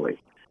sexually,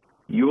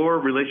 your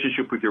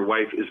relationship with your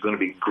wife is going to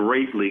be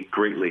greatly,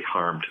 greatly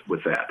harmed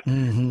with that.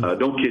 Mm-hmm.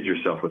 Don't kid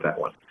yourself with that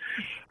one.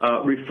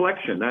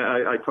 Reflection.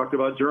 I talked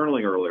about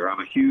journaling earlier.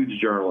 I'm a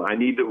huge journaler. I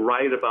need to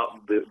write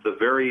about the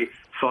very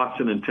thoughts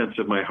and intents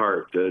of my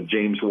heart,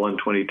 James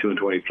 1:22 and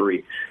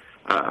 23.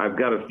 I've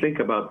got to think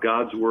about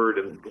God's word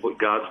and what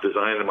God's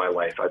design in my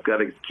life. I've got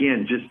to,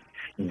 again, just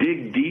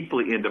dig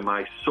deeply into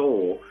my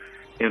soul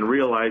and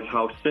realize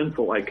how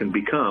sinful I can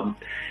become,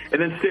 and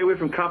then stay away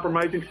from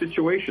compromising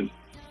situations.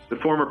 the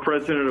former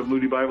president of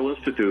Moody Bible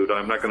Institute,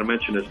 I'm not going to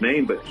mention his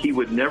name, but he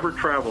would never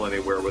travel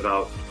anywhere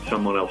without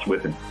someone else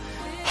with him.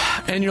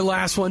 And your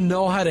last one,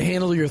 know how to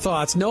handle your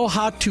thoughts. Know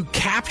how to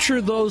capture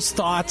those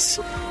thoughts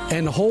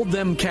and hold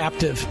them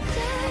captive.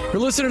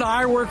 You're listening to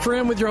I Work for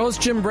Him with your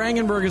host, Jim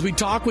Brangenberg, as we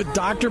talk with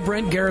Dr.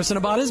 Brent Garrison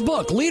about his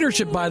book,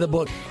 Leadership by the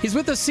Book. He's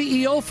with the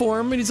CEO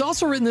Forum, and he's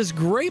also written this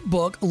great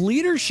book,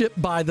 Leadership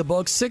by the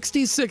Book,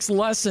 66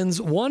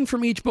 lessons, one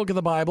from each book of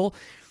the Bible.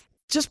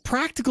 Just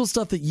practical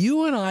stuff that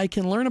you and I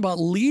can learn about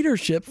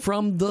leadership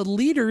from the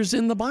leaders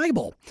in the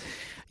Bible.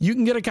 You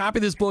can get a copy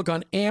of this book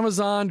on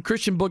Amazon,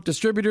 Christian Book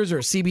Distributors, or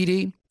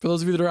CBD, for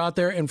those of you that are out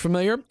there and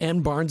familiar,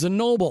 and Barnes &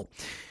 Noble.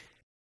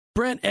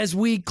 Brent, as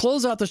we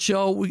close out the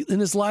show, in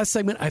this last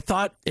segment, I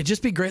thought it'd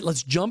just be great.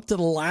 Let's jump to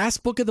the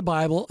last book of the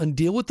Bible and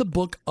deal with the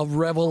book of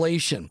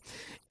Revelation.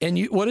 And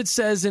what it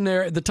says in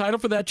there, the title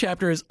for that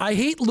chapter is, I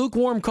hate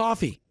lukewarm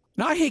coffee.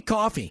 Now, I hate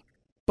coffee,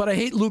 but I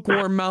hate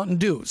lukewarm Mountain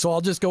Dew. So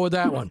I'll just go with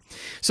that one.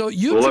 So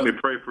let me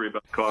pray for you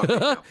about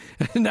coffee.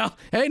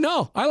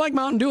 No, I like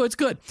Mountain Dew. It's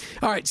good.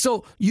 All right.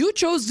 So you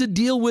chose to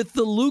deal with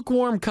the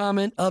lukewarm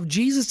comment of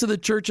Jesus to the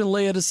church in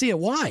Laodicea.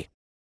 Why?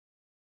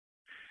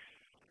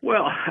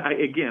 Well,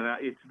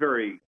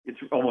 it's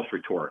almost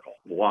rhetorical.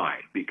 Why?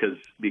 Because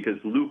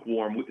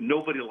lukewarm,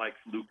 nobody likes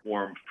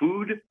lukewarm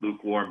food,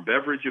 lukewarm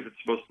beverage if it's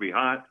supposed to be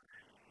hot,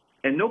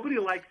 and nobody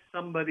likes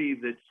somebody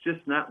that's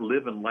just not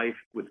living life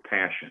with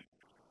passion.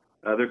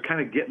 They're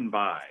kind of getting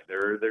by.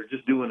 They're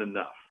just doing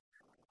enough.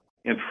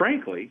 And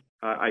frankly,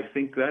 I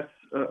think that's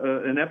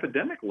an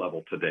epidemic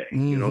level today.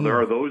 Mm-hmm. You know, there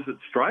are those that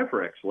strive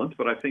for excellence,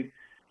 but I think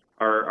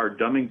are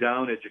dumbing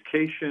down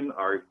education,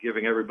 are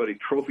giving everybody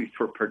trophies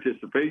for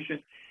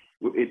participation.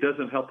 It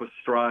doesn't help us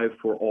strive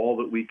for all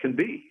that we can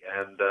be.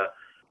 And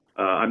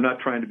I'm not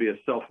trying to be a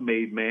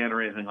self-made man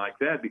or anything like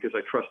that, because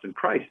I trust in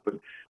Christ.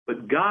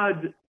 But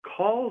God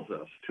calls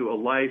us to a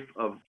life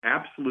of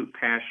absolute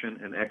passion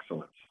and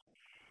excellence.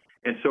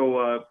 And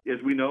so,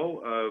 as we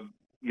know,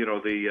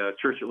 the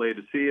church at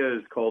Laodicea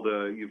is called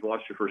you've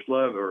lost your first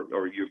love,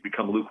 or you've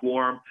become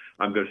lukewarm.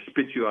 I'm going to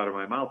spit you out of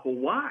my mouth. Well,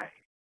 why?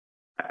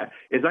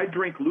 As I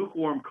drink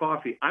lukewarm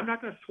coffee, I'm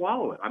not going to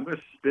swallow it. I'm going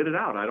to spit it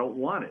out. I don't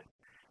want it.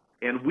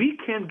 And we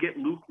can get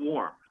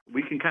lukewarm.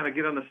 We can kind of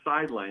get on the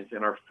sidelines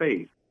in our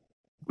faith.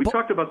 We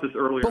talked about this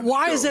earlier. But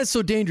why is that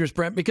so dangerous,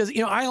 Brent? Because,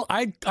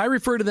 I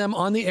refer to them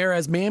on the air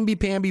as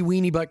mamby-pamby,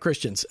 weenie-butt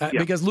Christians,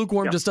 because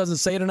lukewarm just doesn't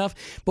say it enough.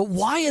 But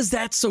why is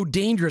that so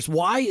dangerous?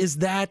 Why is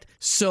that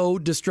so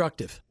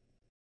destructive?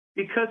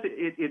 Because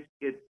it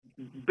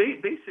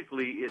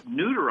basically it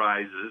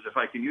neuterizes, if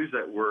I can use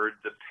that word,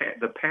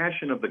 the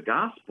passion of the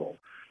gospel.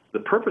 The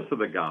purpose of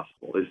the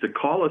gospel is to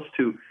call us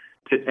to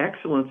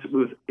excellence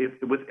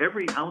with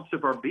every ounce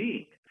of our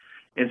being.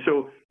 And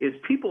so as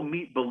people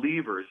meet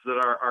believers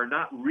that are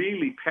not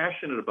really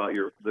passionate about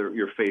your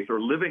faith or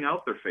living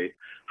out their faith,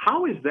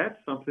 how is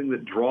that something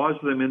that draws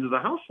them into the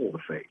household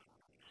of faith?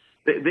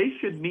 They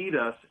should meet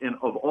us, and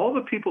of all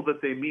the people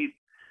that they meet,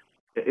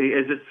 as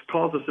it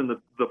calls us in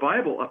the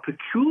Bible, a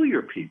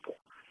peculiar people.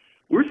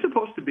 We're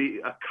supposed to be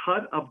a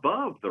cut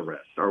above the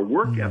rest. Our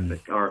work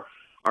ethic, our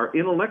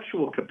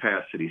intellectual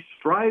capacity,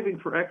 striving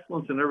for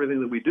excellence in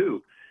everything that we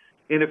do.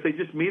 And if they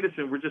just meet us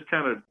and we're just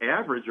kind of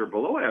average or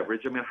below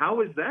average, I mean,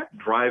 how is that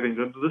driving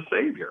them to the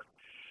Savior?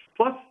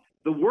 Plus,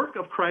 the work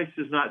of Christ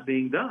is not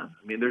being done.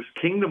 I mean, there's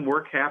kingdom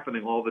work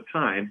happening all the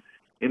time.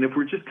 And if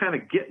we're just kind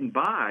of getting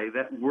by,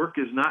 that work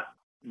is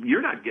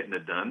you're not getting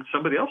it done.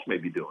 Somebody else may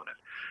be doing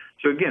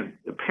it. So again,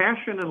 the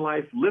passion in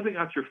life, living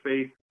out your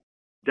faith,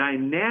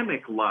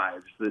 dynamic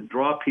lives that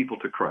draw people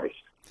to Christ.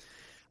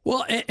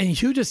 Well,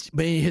 and you just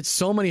hit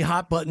so many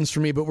hot buttons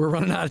for me, but we're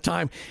running out of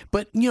time.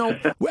 But,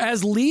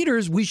 as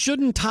leaders, we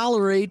shouldn't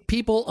tolerate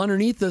people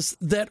underneath us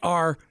that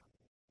are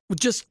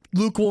just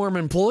lukewarm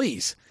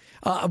employees.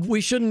 We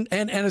shouldn't,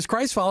 and as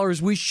Christ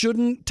followers, we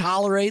shouldn't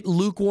tolerate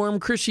lukewarm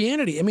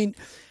Christianity. I mean,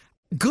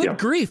 good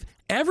grief.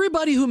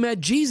 Everybody who met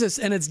Jesus,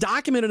 and it's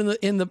documented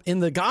in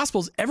the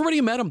Gospels, everybody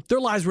who met him, their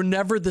lives were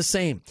never the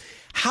same.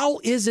 How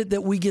is it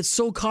that we get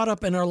so caught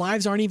up and our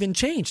lives aren't even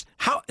changed?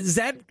 How is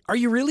that? Are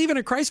you really even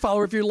a Christ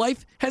follower if your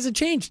life hasn't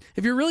changed?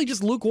 If you're really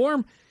just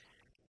lukewarm,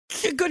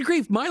 good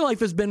grief, my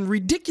life has been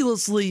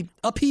ridiculously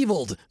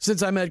upheavaled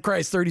since I met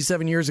Christ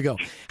 37 years ago.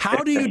 How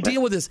do you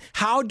deal with this?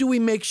 How do we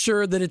make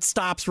sure that it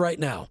stops right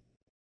now?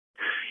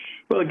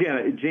 Well,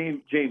 again,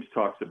 James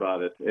talks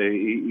about it.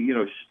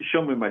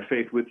 Show me my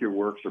faith with your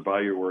works or by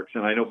your works.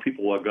 And I know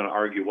people are going to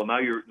argue, well, now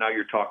you're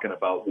talking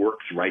about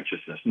works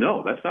righteousness.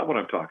 No, that's not what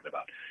I'm talking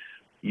about.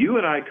 You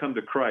and I come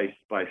to Christ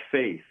by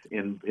faith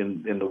in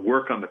the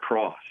work on the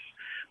cross.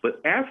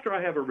 But after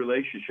I have a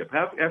relationship,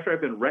 after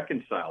I've been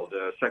reconciled,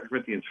 2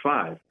 Corinthians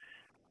 5,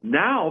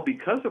 now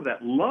because of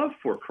that love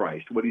for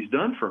Christ, what he's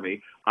done for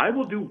me, I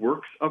will do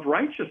works of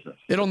righteousness.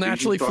 It'll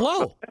naturally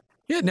flow.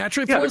 Yeah, it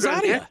naturally flows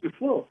out of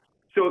you.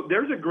 So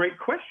there's a great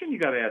question you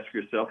got to ask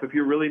yourself if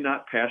you're really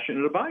not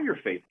passionate about your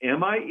faith.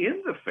 Am I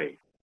in the faith?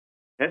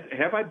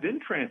 Have I been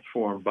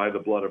transformed by the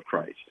blood of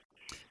Christ?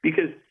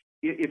 Because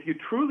if you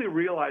truly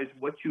realize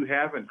what you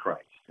have in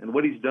Christ and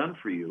what he's done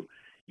for you,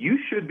 you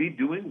should be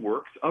doing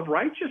works of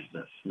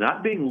righteousness,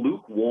 not being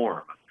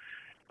lukewarm.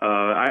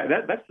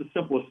 That's the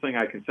simplest thing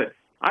I can say.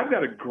 I've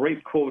got a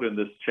great quote in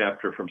this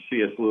chapter from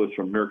C.S. Lewis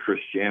from Mere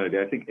Christianity.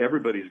 I think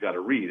everybody's got to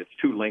read. It's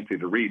too lengthy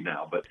to read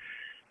now, but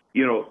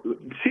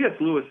C.S.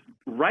 Lewis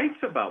writes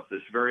about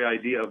this very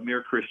idea of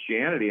mere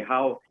Christianity,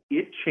 how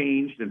it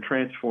changed and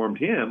transformed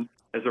him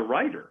as a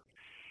writer.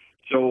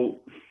 So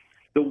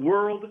the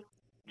world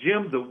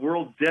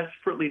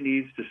desperately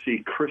needs to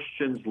see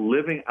Christians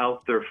living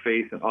out their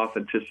faith and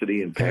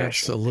authenticity and passion.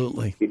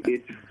 Absolutely.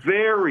 It's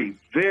very,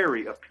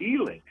 very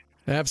appealing.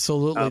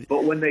 Absolutely.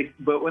 But when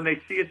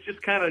they see us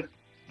just kind of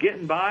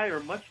getting by,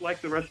 or much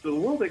like the rest of the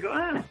world, they go,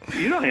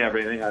 you don't have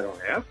anything I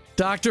don't have.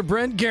 Dr.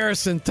 Brent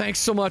Garrison, thanks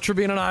so much for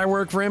being on I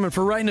Work for Him and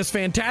for writing this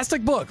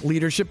fantastic book,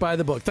 Leadership by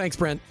the Book. Thanks,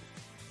 Brent.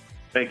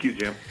 Thank you,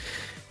 Jim.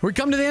 We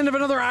come to the end of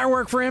another I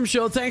Work for Him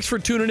show. Thanks for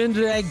tuning in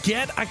today.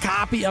 Get a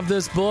copy of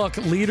this book,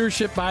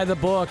 Leadership by the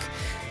Book.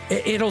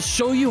 It'll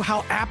show you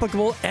how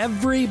applicable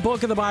every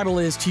book of the Bible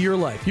is to your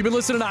life. You've been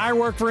listening to I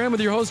Work for Him with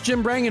your host,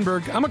 Jim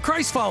Brangenberg. I'm a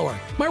Christ follower.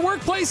 My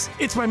workplace,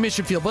 it's my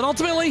mission field, but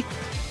ultimately,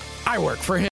 I work for Him.